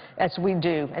infrastructure as we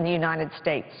do in the United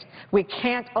States. We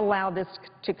can't allow this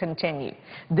to continue.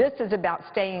 This is about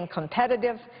staying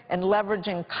competitive and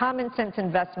leveraging common sense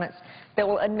investments that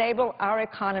will enable our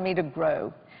economy to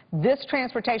grow. This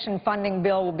transportation funding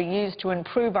bill will be used to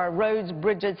improve our roads,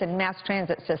 bridges, and mass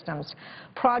transit systems,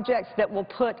 projects that will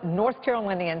put North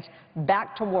Carolinians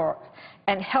back to work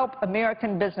and help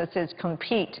American businesses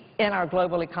compete in our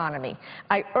global economy.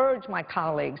 I urge my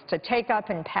colleagues to take up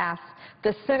and pass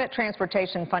the Senate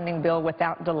transportation funding bill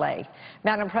without delay.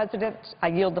 Madam President, I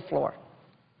yield the floor.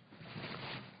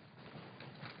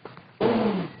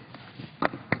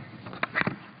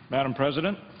 Madam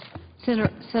President,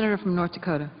 Senator from North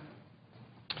Dakota.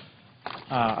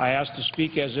 I ask to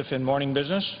speak as if in morning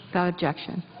business. Without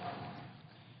objection.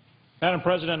 Madam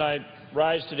President, I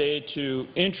rise today to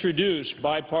introduce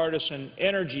bipartisan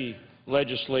energy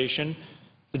legislation,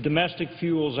 the Domestic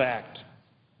Fuels Act.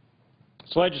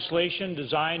 It's legislation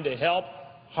designed to help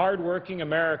hardworking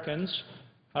Americans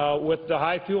with the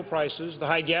high fuel prices, the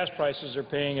high gas prices they're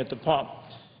paying at the pump.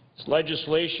 It's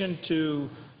legislation to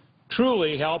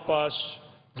truly help us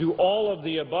do all of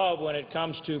the above when it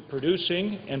comes to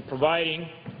producing and providing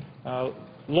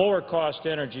lower cost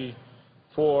energy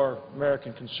for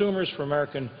American consumers, for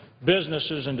American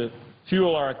businesses, and to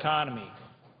fuel our economy,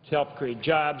 to help create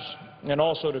jobs and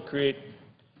also to create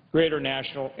greater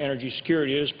national energy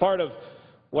security. It is part of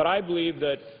what I believe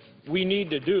that we need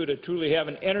to do to truly have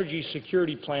an energy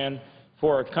security plan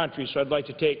for our country. So I'd like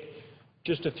to take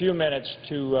just a few minutes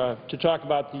to talk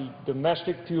about the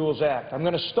Domestic Fuels Act. I'm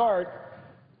going to start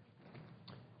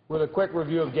with a quick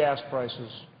review of gas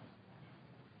prices.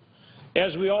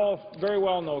 As we all very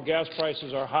well know, gas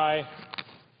prices are high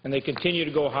and they continue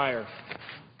to go higher. I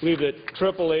believe that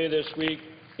AAA this week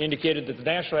indicated that the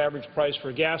national average price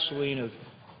for gasoline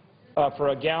for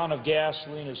a gallon of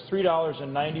gasoline is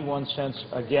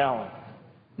 $3.91 a gallon.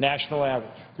 National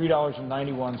average,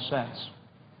 $3.91.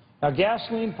 Now,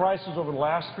 gasoline prices over the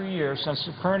last 3 years since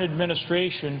the current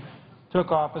administration took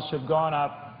office have gone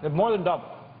up, have more than doubled.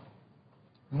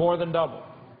 More than double,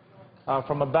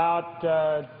 from about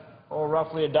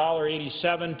roughly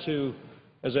 $1.87 to,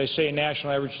 as I say,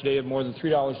 national average today of more than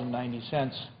 $3.90.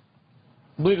 I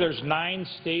believe there's 9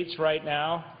 states right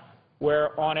now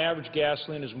where on average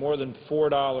gasoline is more than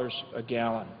 $4 a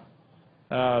gallon.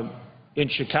 In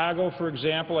Chicago, for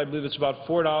example, I believe it's about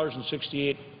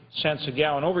 $4.68 a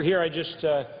gallon. Over here, I just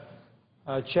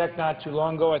checked not too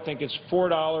long ago, I think it's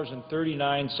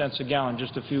 $4.39 a gallon,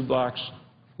 just a few blocks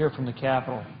here from the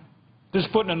Capitol. This is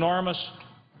putting enormous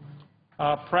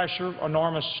pressure,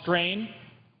 enormous strain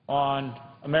on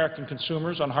American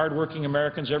consumers, on hardworking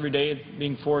Americans every day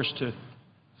being forced to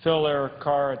fill their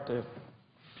car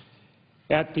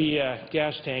at the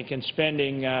gas tank and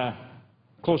spending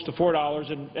close to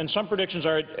 $4. And some predictions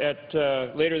are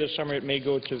later this summer it may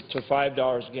go to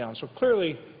 $5 a gallon. So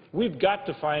clearly we've got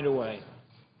to find a way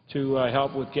to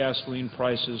help with gasoline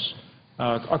prices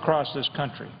across this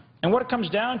country. And what it comes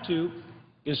down to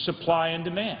is supply and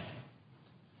demand.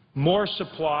 More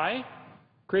supply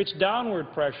creates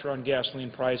downward pressure on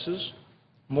gasoline prices.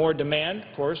 More demand,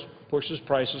 of course, pushes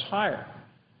prices higher.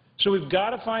 So we've got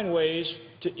to find ways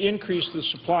to increase the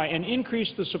supply, and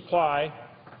increase the supply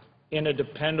in a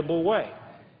dependable way.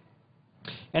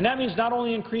 And that means not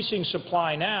only increasing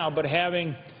supply now, but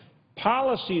having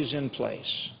policies in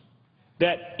place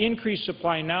that increase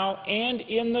supply now and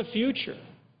in the future.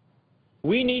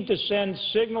 We need to send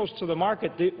signals to the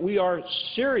market that we are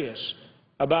serious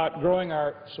about growing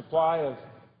our supply of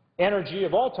energy,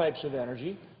 of all types of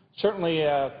energy, certainly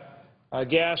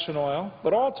gas and oil,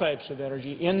 but all types of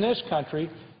energy in this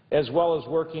country, as well as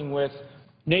working with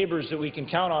neighbors that we can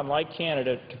count on, like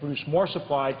Canada, to produce more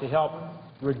supply to help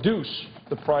reduce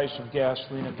the price of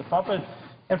gasoline at the pump,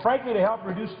 and frankly, to help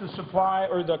reduce the supply,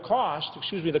 or the cost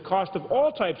of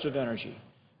all types of energy,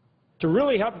 to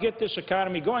really help get this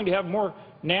economy going, to have more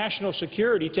national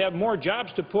security, to have more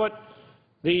jobs, to put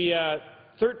the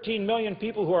 13 million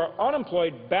people who are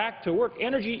unemployed back to work.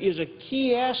 Energy is a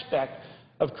key aspect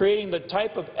of creating the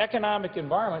type of economic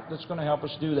environment that's going to help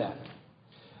us do that.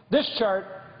 This chart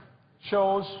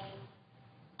shows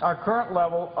our current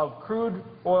level of crude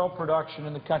oil production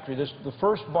in the country. The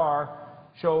first bar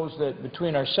shows that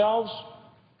between ourselves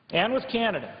and with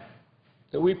Canada,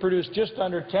 that we produce just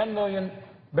under 10 million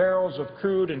barrels of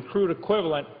crude and crude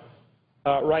equivalent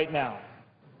right now.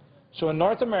 So in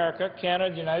North America, Canada,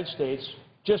 and the United States,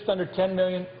 just under 10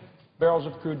 million barrels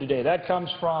of crude today. That comes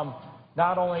from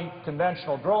not only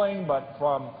conventional drilling, but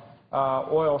from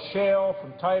oil shale,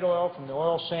 from tight oil, from the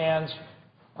oil sands,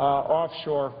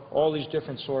 offshore, all these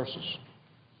different sources.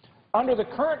 Under the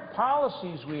current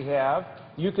policies we have,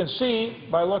 you can see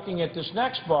by looking at this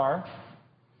next bar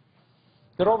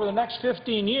that over the next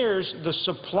 15 years, the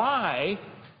supply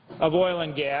of oil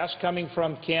and gas coming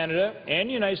from Canada and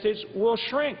the United States will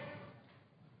shrink.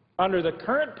 under the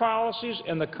current policies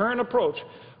and the current approach,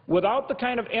 without the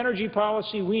kind of energy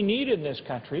policy we need in this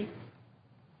country,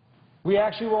 we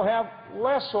actually will have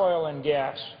less oil and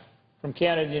gas from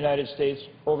Canada and the United States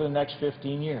over the next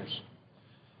 15 years.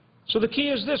 So the key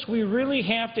is this: we really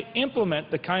have to implement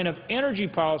the kind of energy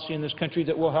policy in this country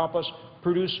that will help us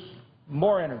produce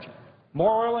more energy,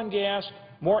 more oil and gas,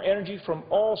 more energy from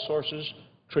all sources,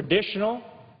 traditional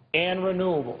and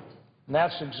renewable. And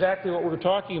that's exactly what we're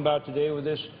talking about today with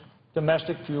this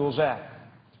Domestic Fuels Act.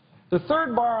 The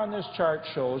third bar on this chart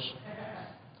shows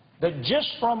that just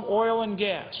from oil and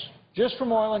gas,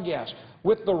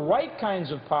 with the right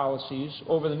kinds of policies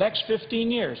over the next 15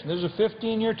 years, and this is a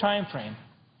 15-year time frame,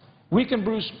 we can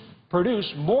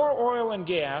produce more oil and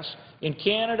gas in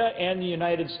Canada and the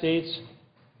United States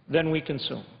than we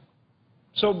consume.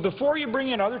 So before you bring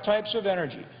in other types of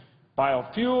energy,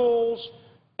 biofuels,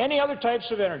 any other types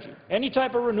of energy, any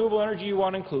type of renewable energy you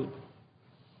want to include,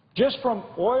 just from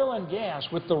oil and gas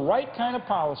with the right kind of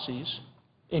policies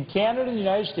in Canada and the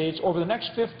United States over the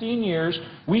next 15 years,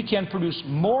 we can produce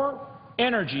more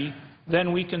energy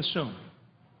than we consume.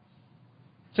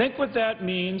 Think what that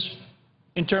means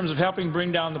in terms of helping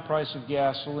bring down the price of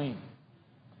gasoline.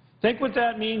 Think what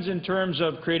that means in terms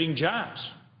of creating jobs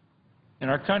in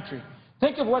our country.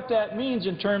 Think of what that means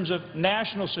in terms of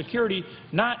national security,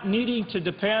 not needing to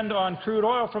depend on crude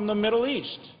oil from the Middle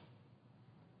East.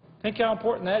 Think how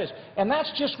important that is. And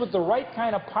that's just with the right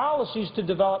kind of policies to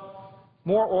develop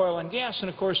more oil and gas. And,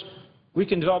 of course, we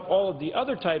can develop all of the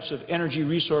other types of energy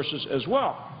resources as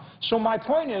well. So my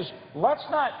point is, let's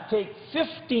not take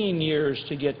 15 years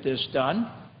to get this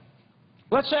done.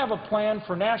 Let's have a plan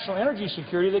for national energy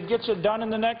security that gets it done in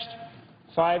the next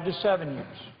 5 to 7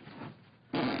 years.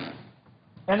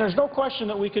 And there's no question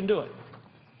that we can do it.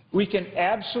 We can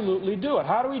absolutely do it.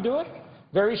 How do we do it?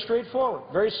 Very straightforward,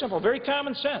 very simple, very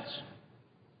common sense.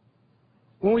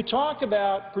 When we talk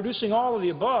about producing all of the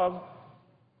above,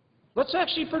 let's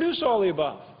actually produce all the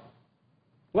above.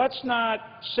 Let's not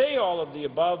say all of the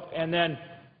above and then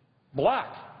block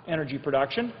energy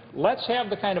production. Let's have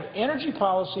the kind of energy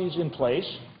policies in place,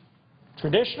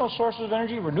 traditional sources of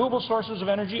energy, renewable sources of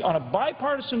energy, on a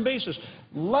bipartisan basis.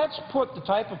 Let's put the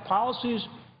type of policies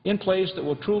in place that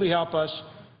will truly help us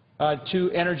to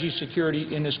energy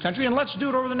security in this country, and let's do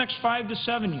it over the next 5 to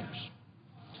 7 years.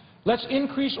 Let's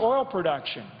increase oil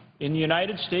production in the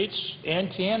United States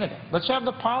and Canada. Let's have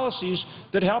the policies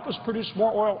that help us produce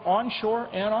more oil onshore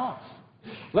and off.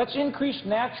 Let's increase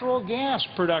natural gas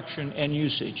production and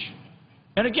usage.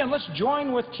 And again, let's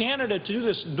join with Canada to do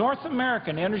this North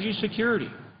American energy security.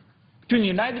 Between the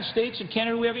United States and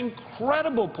Canada, we have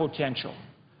incredible potential.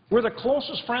 We're the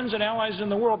closest friends and allies in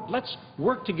the world. Let's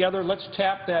work together. Let's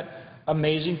tap that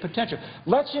amazing potential.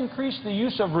 Let's increase the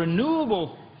use of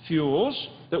renewable fuels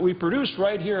that we produce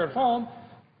right here at home.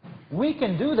 We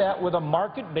can do that with a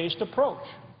market-based approach.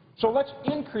 So let's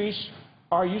increase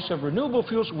our use of renewable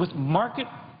fuels with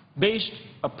market-based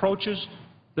approaches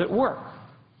that work.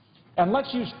 And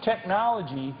let's use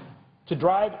technology to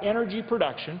drive energy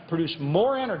production, produce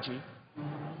more energy,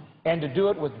 and to do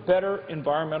it with better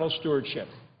environmental stewardship.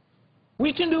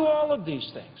 We can do all of these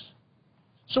things.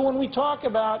 So when we talk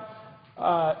about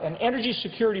an energy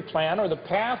security plan or the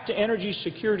path to energy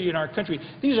security in our country,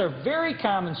 these are very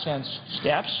common sense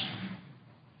steps.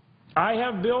 I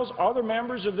have bills, other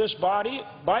members of this body,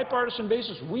 bipartisan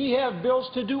basis, we have bills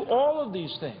to do all of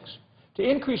these things, to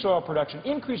increase oil production,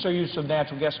 increase our use of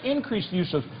natural gas, increase the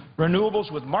use of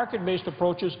renewables with market-based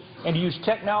approaches, and to use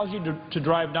technology to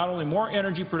drive not only more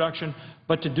energy production,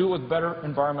 but to do it with better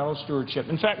environmental stewardship.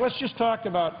 In fact, let's just talk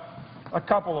about a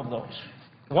couple of those.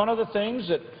 One of the things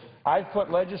that I've put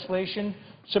legislation,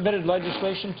 submitted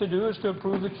legislation to do is to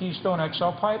approve the Keystone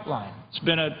XL pipeline. It's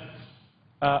been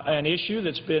an issue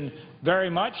that's been very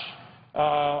much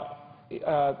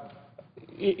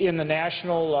in the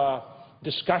national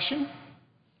discussion.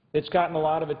 It's gotten a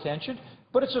lot of attention,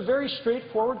 but it's a very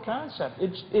straightforward concept.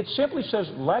 It simply says,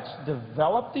 let's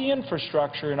develop the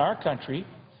infrastructure in our country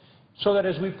so that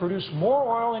as we produce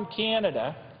more oil in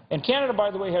Canada, and Canada, by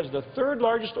the way, has the third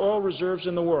largest oil reserves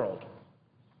in the world.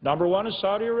 Number 1 is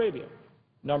Saudi Arabia.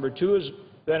 Number 2 is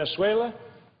Venezuela.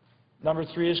 Number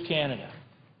 3 is Canada.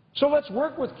 So let's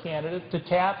work with Canada to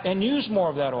tap and use more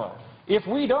of that oil. If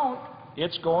we don't,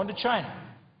 it's going to China.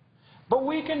 But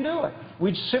we can do it.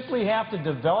 We simply have to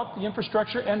develop the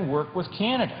infrastructure and work with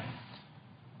Canada.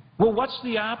 Well, what's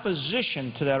the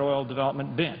opposition to that oil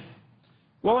development been?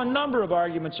 Well, a number of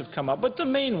arguments have come up, but the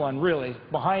main one, really,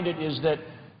 behind it is that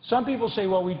some people say,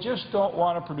 well, we just don't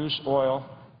want to produce oil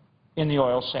in the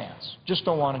oil sands. Just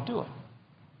don't want to do it.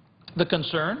 The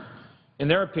concern in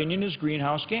their opinion, is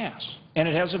greenhouse gas. And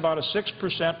it has about a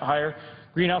 6% higher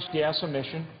greenhouse gas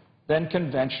emission than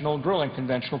conventional drilling,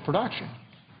 conventional production.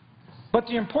 But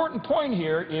the important point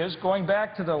here is, going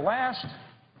back to the last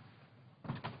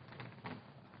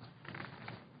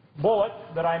bullet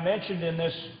that I mentioned in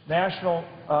this National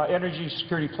Energy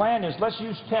Security Plan, is let's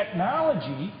use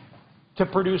technology to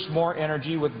produce more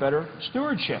energy with better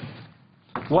stewardship.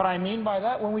 What I mean by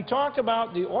that, when we talk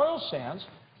about the oil sands,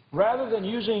 rather than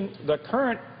using the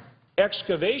current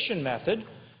excavation method,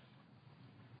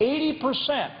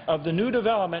 80% of the new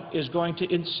development is going to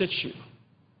in situ.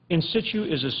 In situ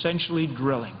is essentially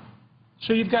drilling.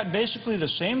 So you've got basically the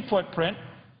same footprint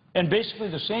and basically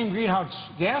the same greenhouse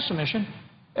gas emission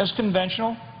as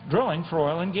conventional drilling for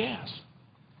oil and gas.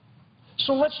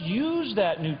 So let's use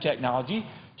that new technology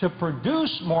to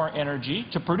produce more energy,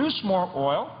 to produce more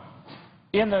oil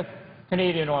in the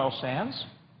Canadian oil sands,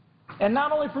 and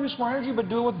not only produce more energy, but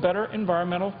do it with better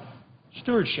environmental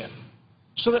stewardship.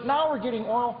 So that now we're getting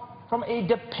oil from a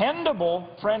dependable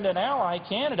friend and ally,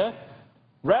 Canada,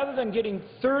 rather than getting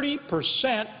 30%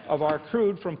 of our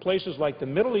crude from places like the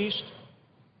Middle East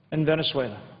and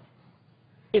Venezuela.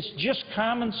 It's just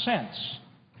common sense.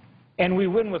 And we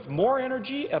win with more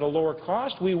energy at a lower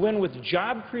cost, we win with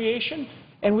job creation,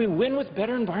 and we win with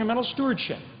better environmental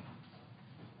stewardship.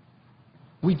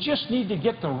 We just need to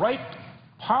get the right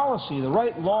policy, the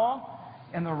right law,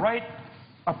 and the right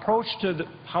approach to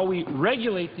how we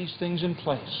regulate these things in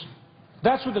place.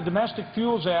 That's what the Domestic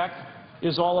Fuels Act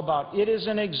is all about. It is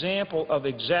an example of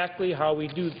exactly how we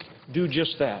do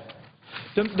just that.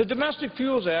 The Domestic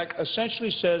Fuels Act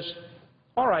essentially says,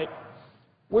 all right,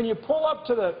 when you pull up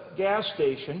to the gas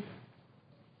station,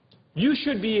 you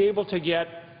should be able to get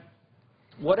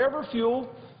whatever fuel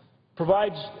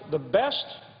provides the best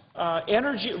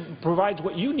energy, provides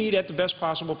what you need at the best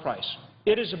possible price.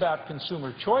 It is about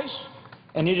consumer choice,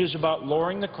 and it is about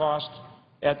lowering the cost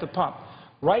at the pump.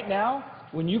 Right now,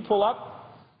 when you pull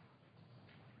up,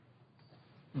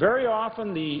 very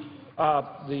often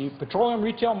the petroleum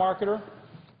retail marketer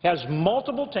has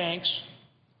multiple tanks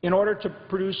in order to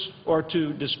produce or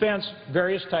to dispense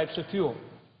various types of fuel.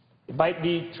 It might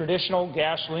be traditional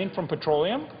gasoline from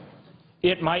petroleum.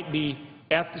 It might be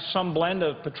some blend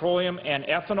of petroleum and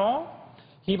ethanol.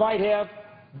 He might have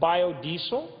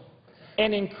biodiesel.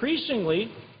 And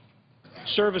increasingly,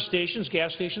 service stations,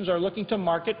 gas stations, are looking to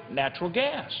market natural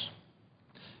gas.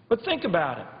 But think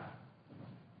about it.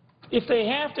 If they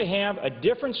have to have a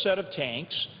different set of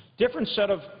tanks, different set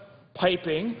of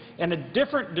piping, and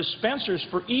different dispensers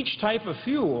for each type of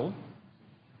fuel,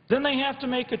 then they have to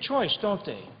make a choice, don't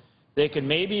they? They can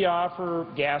maybe offer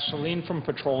gasoline from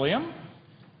petroleum.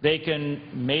 They can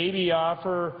maybe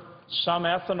offer some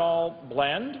ethanol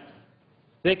blend.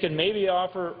 They can maybe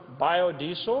offer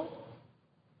biodiesel.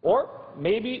 Or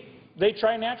maybe they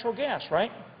try natural gas,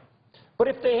 right? But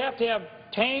if they have to have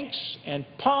tanks and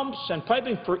pumps and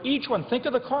piping for each one, think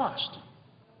of the cost.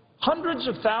 Hundreds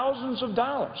of thousands of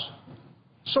dollars.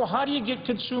 So how do you get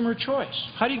consumer choice?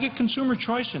 How do you get consumer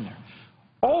choice in there?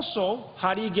 Also,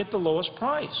 how do you get the lowest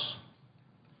price?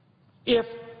 If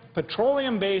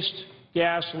petroleum-based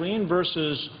gasoline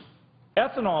versus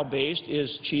ethanol-based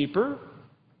is cheaper,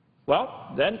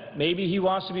 well, then maybe he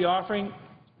wants to be offering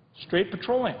straight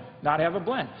petroleum, not have a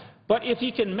blend. But if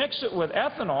he can mix it with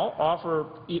ethanol, offer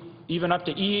even up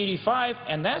to E85,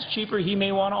 and that's cheaper, he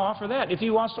may want to offer that. If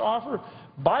he wants to offer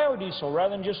biodiesel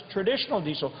rather than just traditional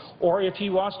diesel, or if he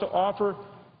wants to offer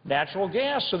natural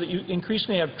gas so that you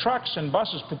increasingly have trucks and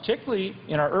buses, particularly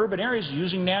in our urban areas,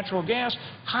 using natural gas,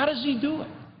 how does he do it?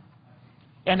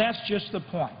 And that's just the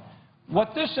point.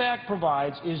 What this Act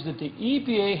provides is that the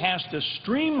EPA has to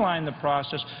streamline the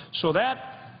process so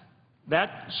that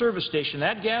service station,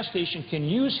 that gas station, can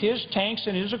use his tanks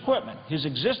and his equipment, his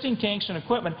existing tanks and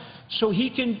equipment, so he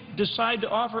can decide to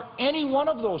offer any one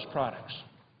of those products.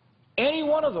 Any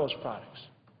one of those products.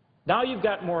 Now you've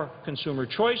got more consumer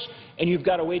choice, and you've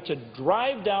got a way to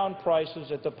drive down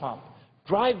prices at the pump,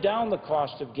 drive down the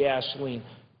cost of gasoline,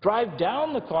 drive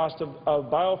down the cost of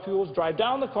biofuels, drive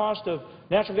down the cost of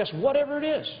natural gas, whatever it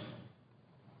is.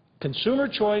 Consumer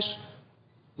choice,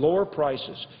 lower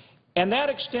prices. And that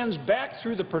extends back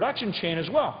through the production chain as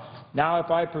well. Now, if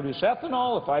I produce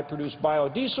ethanol, if I produce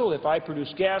biodiesel, if I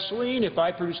produce gasoline, if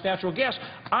I produce natural gas,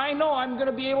 I know I'm going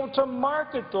to be able to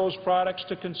market those products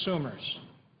to consumers.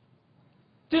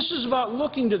 This is about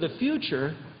looking to the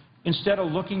future instead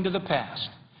of looking to the past.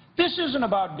 This isn't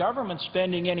about government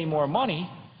spending any more money.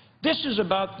 This is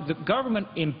about the government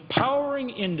empowering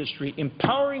industry,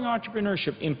 empowering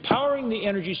entrepreneurship, empowering the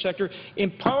energy sector,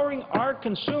 empowering our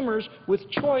consumers with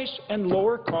choice and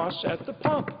lower costs at the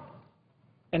pump.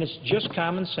 and it's just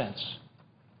common sense.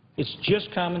 It's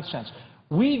just common sense.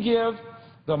 We give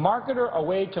the marketer a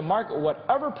way to market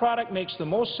whatever product makes the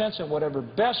most sense and whatever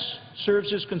best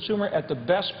serves his consumer at the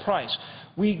best price.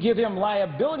 We give him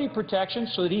liability protection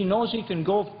so that he knows he can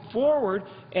go forward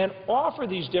and offer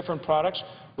these different products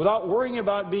without worrying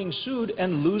about being sued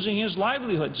and losing his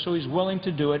livelihood. So he's willing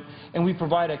to do it, and we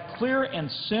provide a clear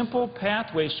and simple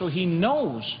pathway so he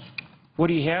knows what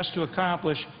he has to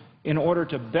accomplish in order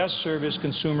to best serve his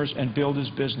consumers and build his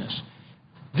business.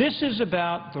 This is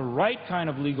about the right kind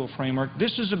of legal framework.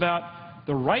 This is about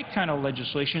the right kind of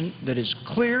legislation that is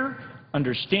clear,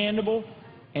 understandable,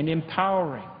 and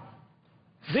empowering.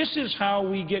 This is how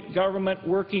we get government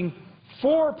working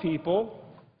for people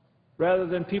rather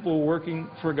than people working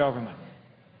for government.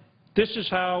 This is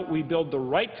how we build the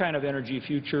right kind of energy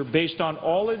future based on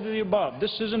all of the above.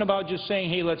 This isn't about just saying,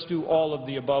 hey, let's do all of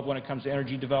the above when it comes to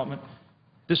energy development.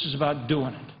 This is about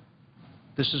doing it.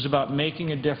 This is about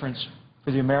making a difference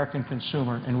for the American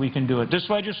consumer, and we can do it. This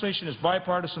legislation is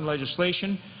bipartisan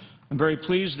legislation. I'm very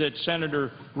pleased that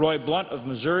Senator Roy Blunt of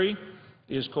Missouri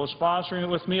is co-sponsoring it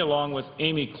with me, along with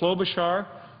Amy Klobuchar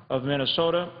of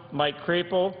Minnesota, Mike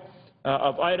Crapo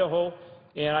of Idaho,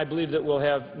 and I believe that we'll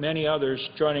have many others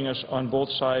joining us on both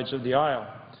sides of the aisle.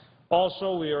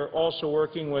 Also, we are also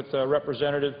working with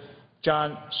Representative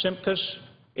John Simkus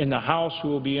in the House, who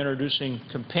will be introducing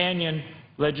companion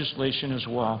legislation as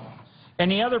well. And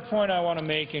the other point I want to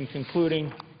make in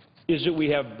concluding is that we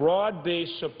have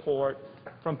broad-based support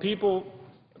from people,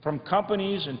 from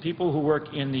companies and people who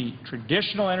work in the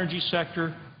traditional energy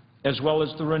sector as well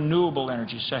as the renewable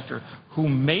energy sector, who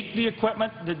make the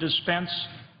equipment that dispense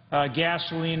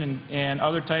gasoline and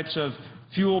other types of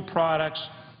fuel products,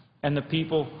 and the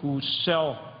people who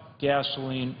sell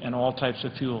gasoline and all types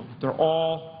of fuel. They're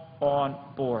all on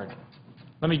board.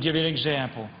 Let me give you an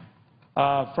example.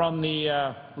 From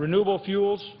the renewable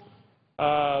fuels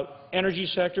energy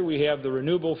sector, we have the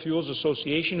Renewable Fuels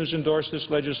Association who's endorsed this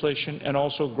legislation, and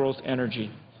also Growth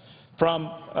Energy.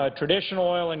 From traditional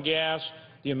oil and gas,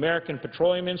 the American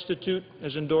Petroleum Institute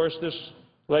has endorsed this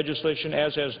legislation,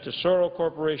 as has Tesoro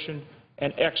Corporation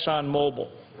and ExxonMobil,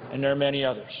 and there are many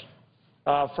others.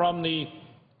 From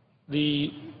the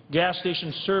gas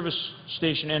station service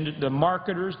station end, the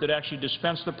marketers that actually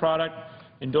dispense the product,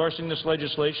 endorsing this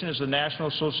legislation is the National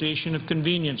Association of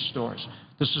Convenience Stores,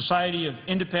 the Society of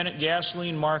Independent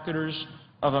Gasoline Marketers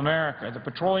of America, the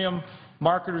Petroleum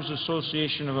Marketers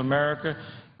Association of America,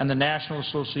 and the National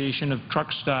Association of Truck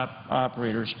Stop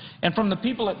Operators. And from the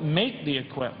people that make the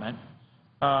equipment,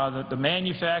 the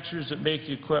manufacturers that make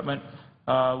the equipment,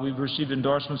 we've received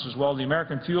endorsements as well, the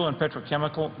American Fuel and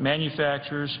Petrochemical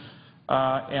Manufacturers,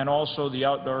 and also the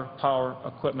Outdoor Power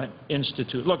Equipment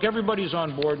Institute. Look, everybody's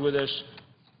on board with this.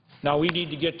 Now we need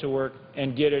to get to work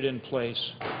and get it in place.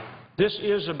 This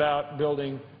is about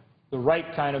building the right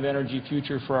kind of energy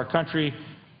future for our country.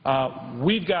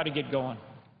 We've got to get going.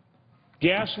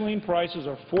 Gasoline prices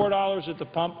are $4 at the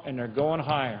pump, and they're going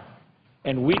higher.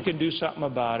 And we can do something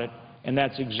about it, and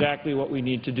that's exactly what we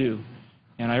need to do.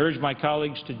 And I urge my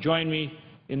colleagues to join me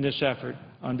in this effort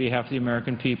on behalf of the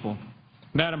American people.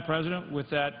 Madam President, with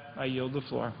that, I yield the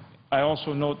floor. I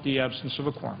also note the absence of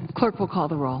a quorum. Clerk will call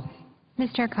the roll.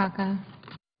 Mr. Akaka.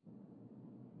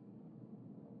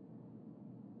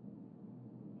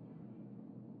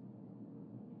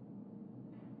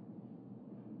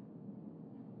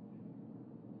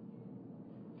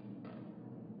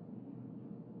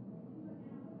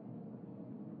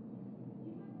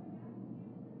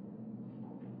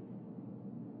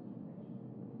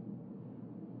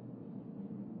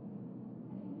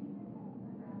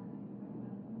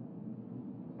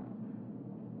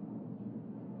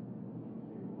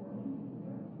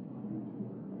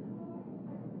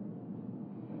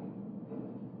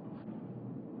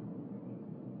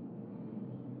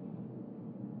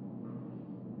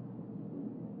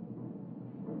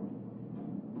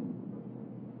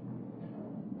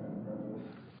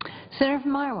 Senator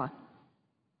from Iowa.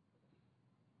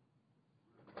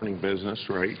 Business,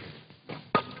 right?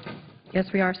 Yes,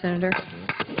 we are, Senator.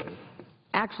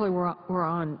 Actually, we're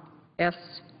on S.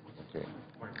 Okay.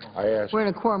 We're in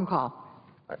a quorum call.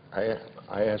 I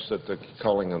asked that the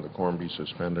calling of the quorum be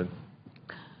suspended.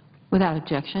 Without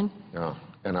objection. Yeah.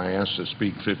 And I asked to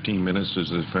speak 15 minutes as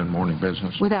the defend morning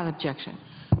business. Without objection.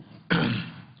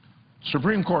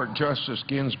 Supreme Court Justice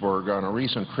Ginsburg, on a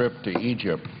recent trip to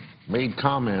Egypt, made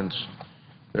comments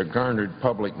that garnered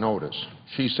public notice.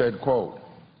 She said, quote,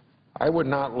 "I would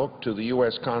not look to the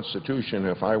U.S. Constitution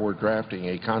if I were drafting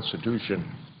a Constitution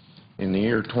in the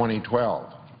year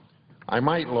 2012. I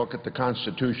might look at the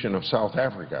Constitution of South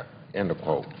Africa," end of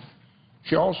quote.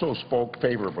 She also spoke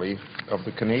favorably of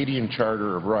the Canadian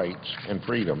Charter of Rights and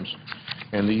Freedoms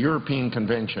and the European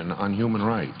Convention on Human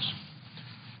Rights.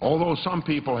 Although some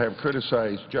people have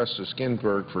criticized Justice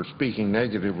Ginsburg for speaking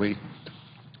negatively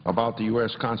about the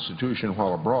U.S. Constitution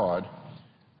while abroad,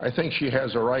 I think she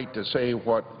has a right to say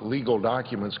what legal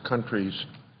documents countries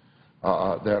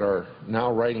that are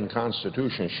now writing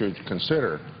constitutions should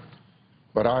consider.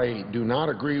 But I do not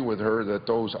agree with her that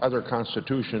those other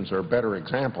constitutions are better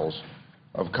examples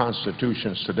of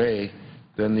constitutions today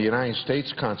than the United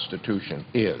States Constitution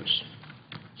is.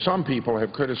 Some people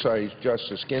have criticized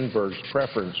Justice Ginsburg's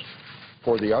preference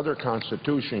for the other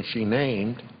constitutions she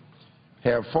named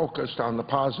have focused on the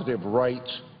positive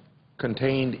rights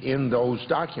contained in those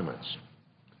documents.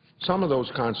 Some of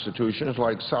those constitutions,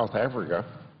 like South Africa,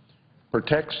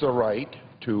 protects the right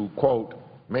to, quote,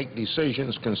 make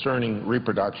decisions concerning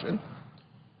reproduction,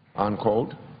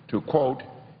 unquote, to, quote,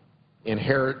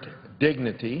 inherit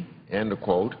dignity, end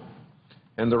quote,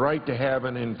 and the right to have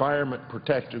an environment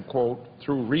protected, quote,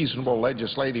 through reasonable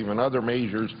legislative and other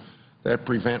measures that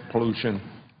prevent pollution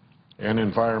and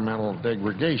environmental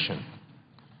degradation.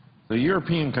 The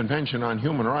European Convention on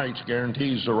Human Rights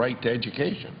guarantees the right to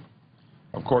education.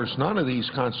 Of course, none of these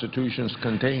constitutions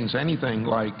contains anything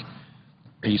like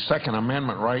a Second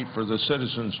Amendment right for the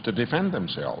citizens to defend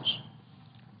themselves.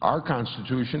 Our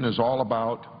Constitution is all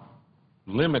about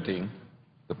limiting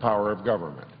the power of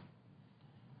government.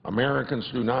 Americans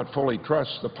do not fully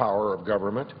trust the power of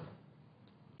government,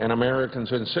 and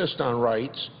Americans insist on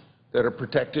rights that are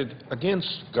protected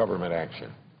against government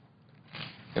action.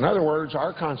 In other words,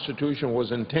 our Constitution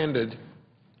was intended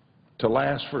to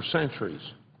last for centuries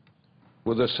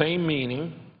with the same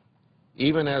meaning,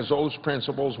 even as those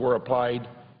principles were applied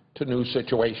to new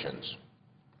situations.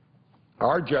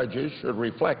 Our judges should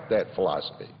reflect that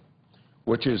philosophy,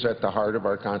 which is at the heart of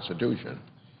our Constitution.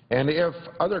 And if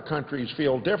other countries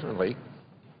feel differently,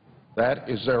 that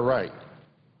is their right.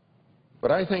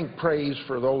 But I think praise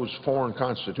for those foreign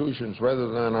constitutions rather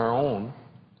than our own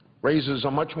raises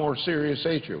a much more serious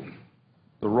issue,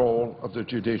 the role of the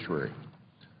judiciary.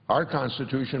 Our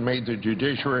Constitution made the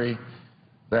judiciary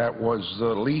that was the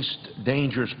least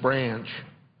dangerous branch.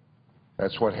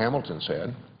 That's what Hamilton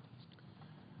said.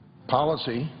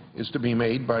 Policy is to be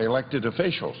made by elected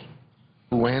officials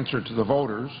who answer to the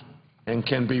voters and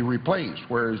can be replaced,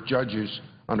 whereas judges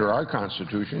under our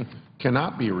Constitution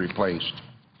cannot be replaced.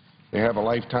 They have a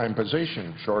lifetime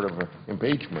position short of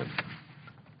impeachment.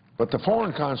 But the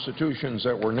foreign constitutions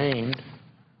that were named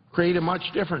create a much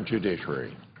different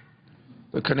judiciary.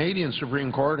 The Canadian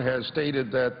Supreme Court has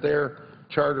stated that their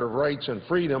Charter of Rights and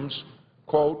Freedoms,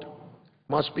 quote,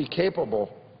 must be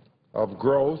capable of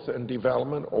growth and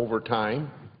development over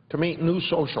time to meet new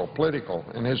social, political,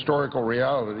 and historical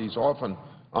realities often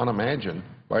unimagined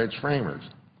by its framers.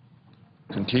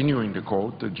 Continuing to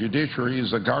quote, the judiciary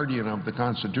is the guardian of the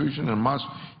Constitution and must,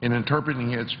 in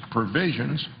interpreting its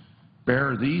provisions,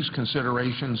 bear these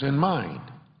considerations in mind,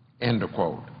 end of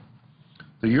quote.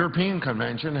 The European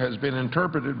Convention has been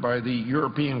interpreted by the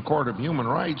European Court of Human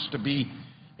Rights to be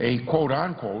a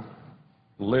quote-unquote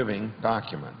living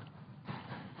document.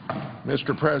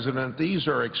 Mr. President, these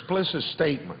are explicit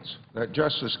statements that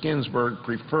Justice Ginsburg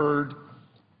preferred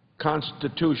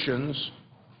constitutions.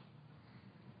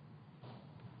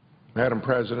 Madam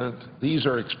President, these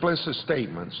are explicit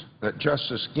statements that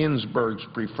Justice Ginsburg's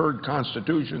preferred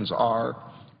constitutions are,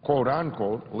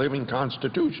 quote-unquote, living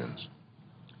constitutions.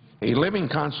 A living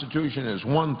constitution is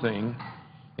one thing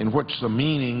in which the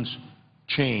meanings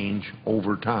change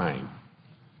over time.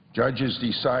 Judges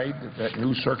decide that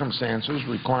new circumstances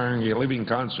requiring a living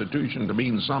constitution to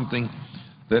mean something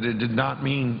that it did not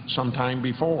mean some time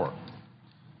before.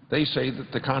 They say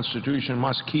that the Constitution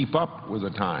must keep up with the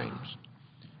times.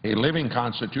 A living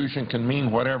constitution can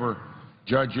mean whatever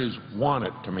judges want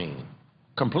it to mean,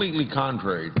 completely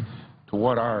contrary to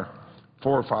what our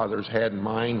forefathers had in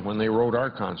mind when they wrote our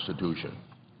Constitution.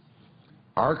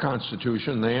 Our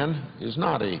Constitution, then, is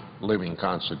not a living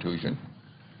constitution.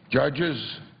 Judges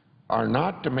are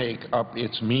not to make up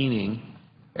its meaning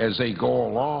as they go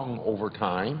along over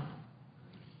time.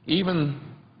 Even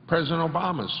President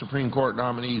Obama's Supreme Court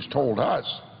nominees told us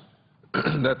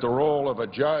that the role of a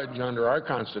judge under our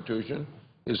Constitution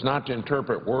is not to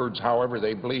interpret words however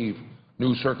they believe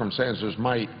new circumstances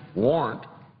might warrant.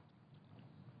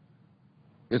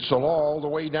 It's the law all the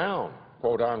way down,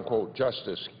 quote-unquote,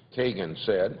 Justice Kagan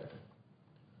said.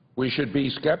 We should be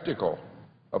skeptical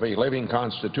of a living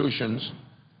constitutions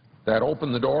that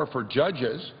open the door for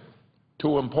judges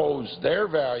to impose their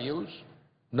values,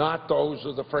 not those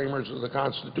of the framers of the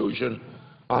Constitution,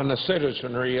 on the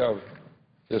citizenry of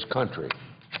this country.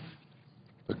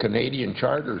 The Canadian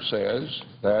Charter says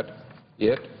that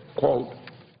it, quote,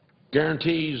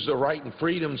 guarantees the right and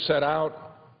freedom set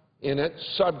out in it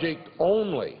subject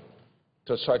only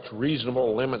to such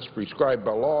reasonable limits prescribed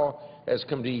by law as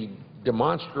can be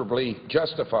demonstrably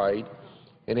justified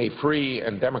in a free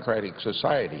and democratic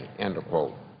society, end of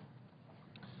quote.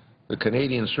 The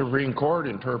Canadian Supreme Court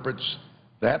interprets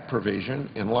that provision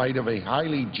in light of a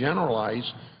highly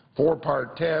generalized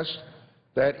four-part test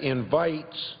that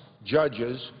invites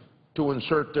judges to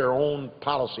insert their own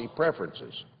policy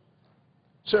preferences.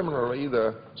 Similarly,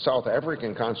 the South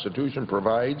African Constitution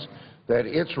provides that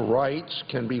its rights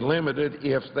can be limited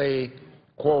if they,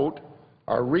 quote,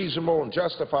 are reasonable and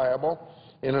justifiable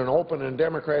in an open and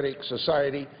democratic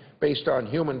society based on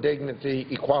human dignity,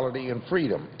 equality, and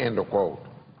freedom, end of quote.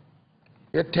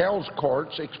 It tells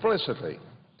courts explicitly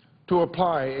to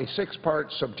apply a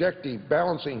six-part subjective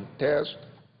balancing test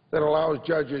that allows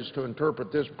judges to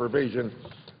interpret this provision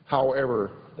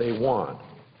however they want.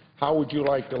 How would you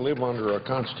like to live under a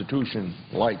constitution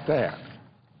like that?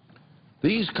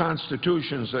 These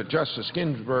constitutions that Justice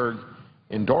Ginsburg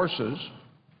endorses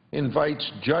invites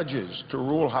judges to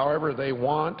rule however they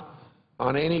want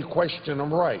on any question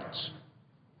of rights.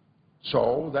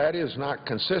 So that is not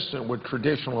consistent with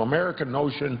traditional American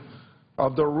notion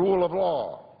of the rule of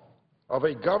law, of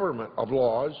a government of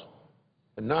laws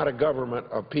and not a government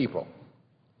of people.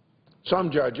 Some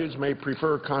judges may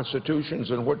prefer constitutions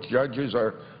in which judges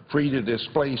are free to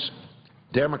displace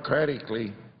democratic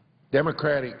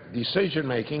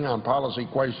decision-making on policy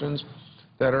questions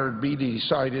that are to be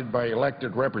decided by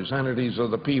elected representatives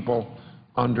of the people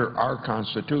under our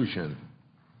Constitution.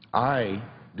 I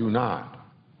do not.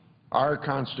 Our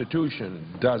Constitution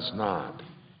does not.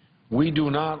 We do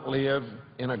not live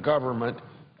in a government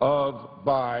of,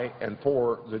 by, and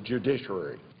for the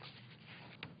judiciary.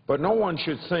 But no one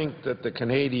should think that the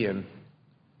Canadian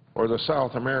or the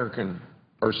South American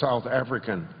or South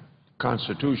African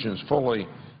constitutions fully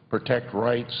protect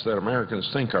rights that Americans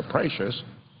think are precious,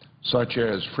 such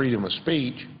as freedom of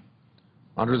speech.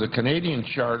 Under the Canadian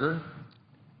Charter,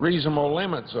 reasonable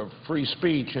limits of free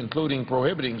speech, including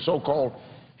prohibiting so-called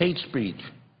hate speech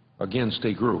against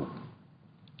a group.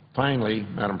 Finally,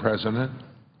 Madam President,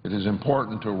 it is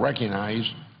important to recognize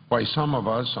why some of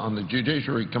us on the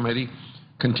Judiciary Committee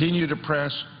continue to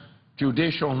press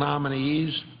judicial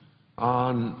nominees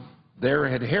on their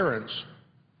adherence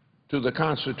to the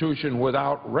Constitution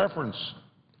without reference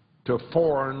to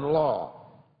foreign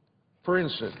law. For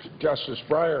instance, Justice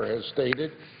Breyer has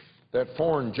stated that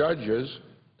foreign judges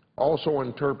also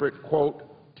interpret, quote,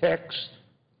 texts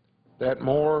that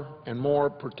more and more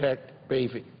protect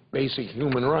basic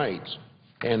human rights,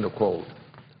 end of quote.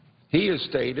 He has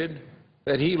stated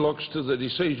that he looks to the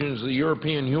decisions of the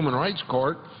European Human Rights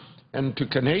Court and to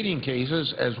Canadian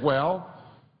cases as well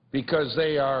because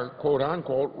they are, quote,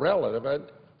 unquote, relevant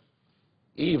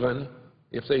even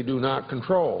if they do not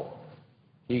control.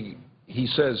 He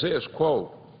says this,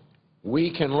 quote,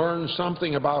 we can learn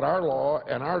something about our law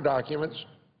and our documents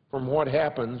from what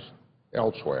happens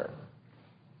elsewhere,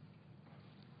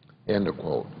 end of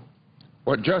quote.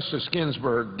 What Justice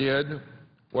Ginsburg did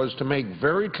was to make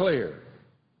very clear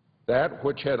that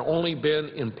which had only been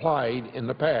implied in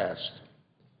the past,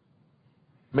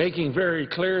 making very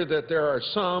clear that there are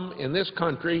some in this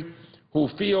country who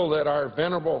feel that our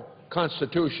venerable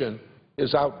Constitution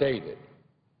is outdated.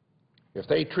 If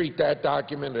they treat that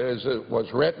document as it was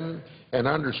written and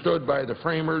understood by the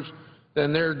framers,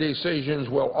 then their decisions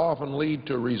will often lead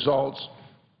to results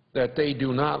that they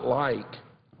do not like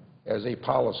as a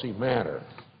policy matter.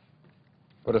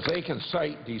 But if they can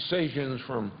cite decisions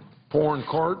from foreign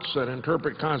courts that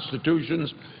interpret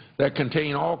constitutions that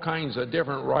contain all kinds of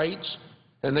different rights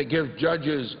and that give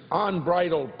judges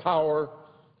unbridled power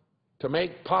to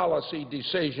make policy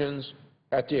decisions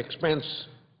at the expense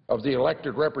of the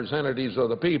elected representatives of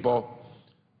the people,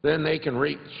 then they can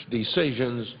reach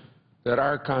decisions that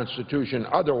our Constitution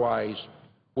otherwise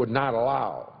would not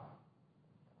allow.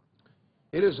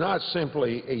 It is not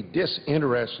simply a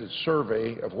disinterested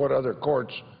survey of what other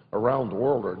courts around the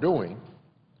world are doing.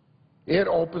 It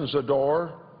opens the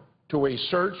door to a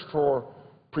search for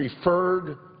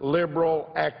preferred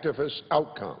liberal activist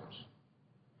outcomes.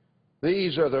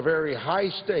 These are the very high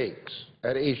stakes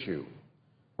at issue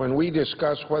when we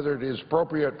discuss whether it is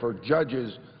appropriate for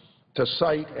judges to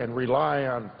cite and rely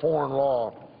on foreign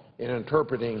law in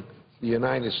interpreting the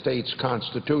United States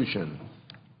Constitution.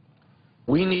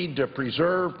 We need to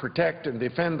preserve, protect, and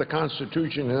defend the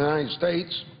Constitution of the United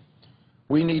States.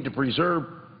 We need to preserve,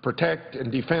 protect,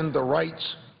 and defend the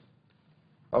rights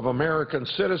of American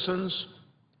citizens.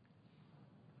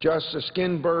 Justice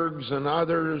Ginsburg's and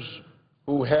others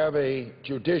who have a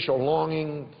judicial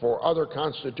longing for other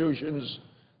constitutions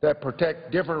that protect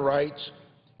different rights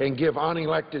and give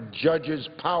unelected judges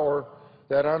power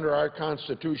that under our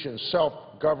Constitution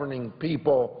self-governing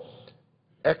people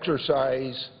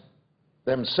exercise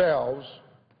themselves,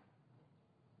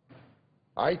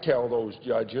 I tell those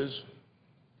judges,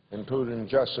 including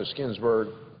Justice Ginsburg,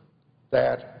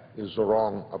 that is the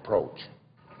wrong approach.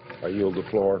 I yield the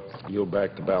floor, yield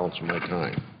back the balance of my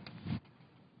time.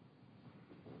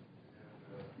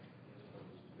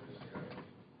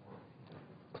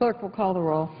 Clerk will call the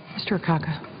roll. Mr.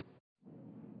 Akaka.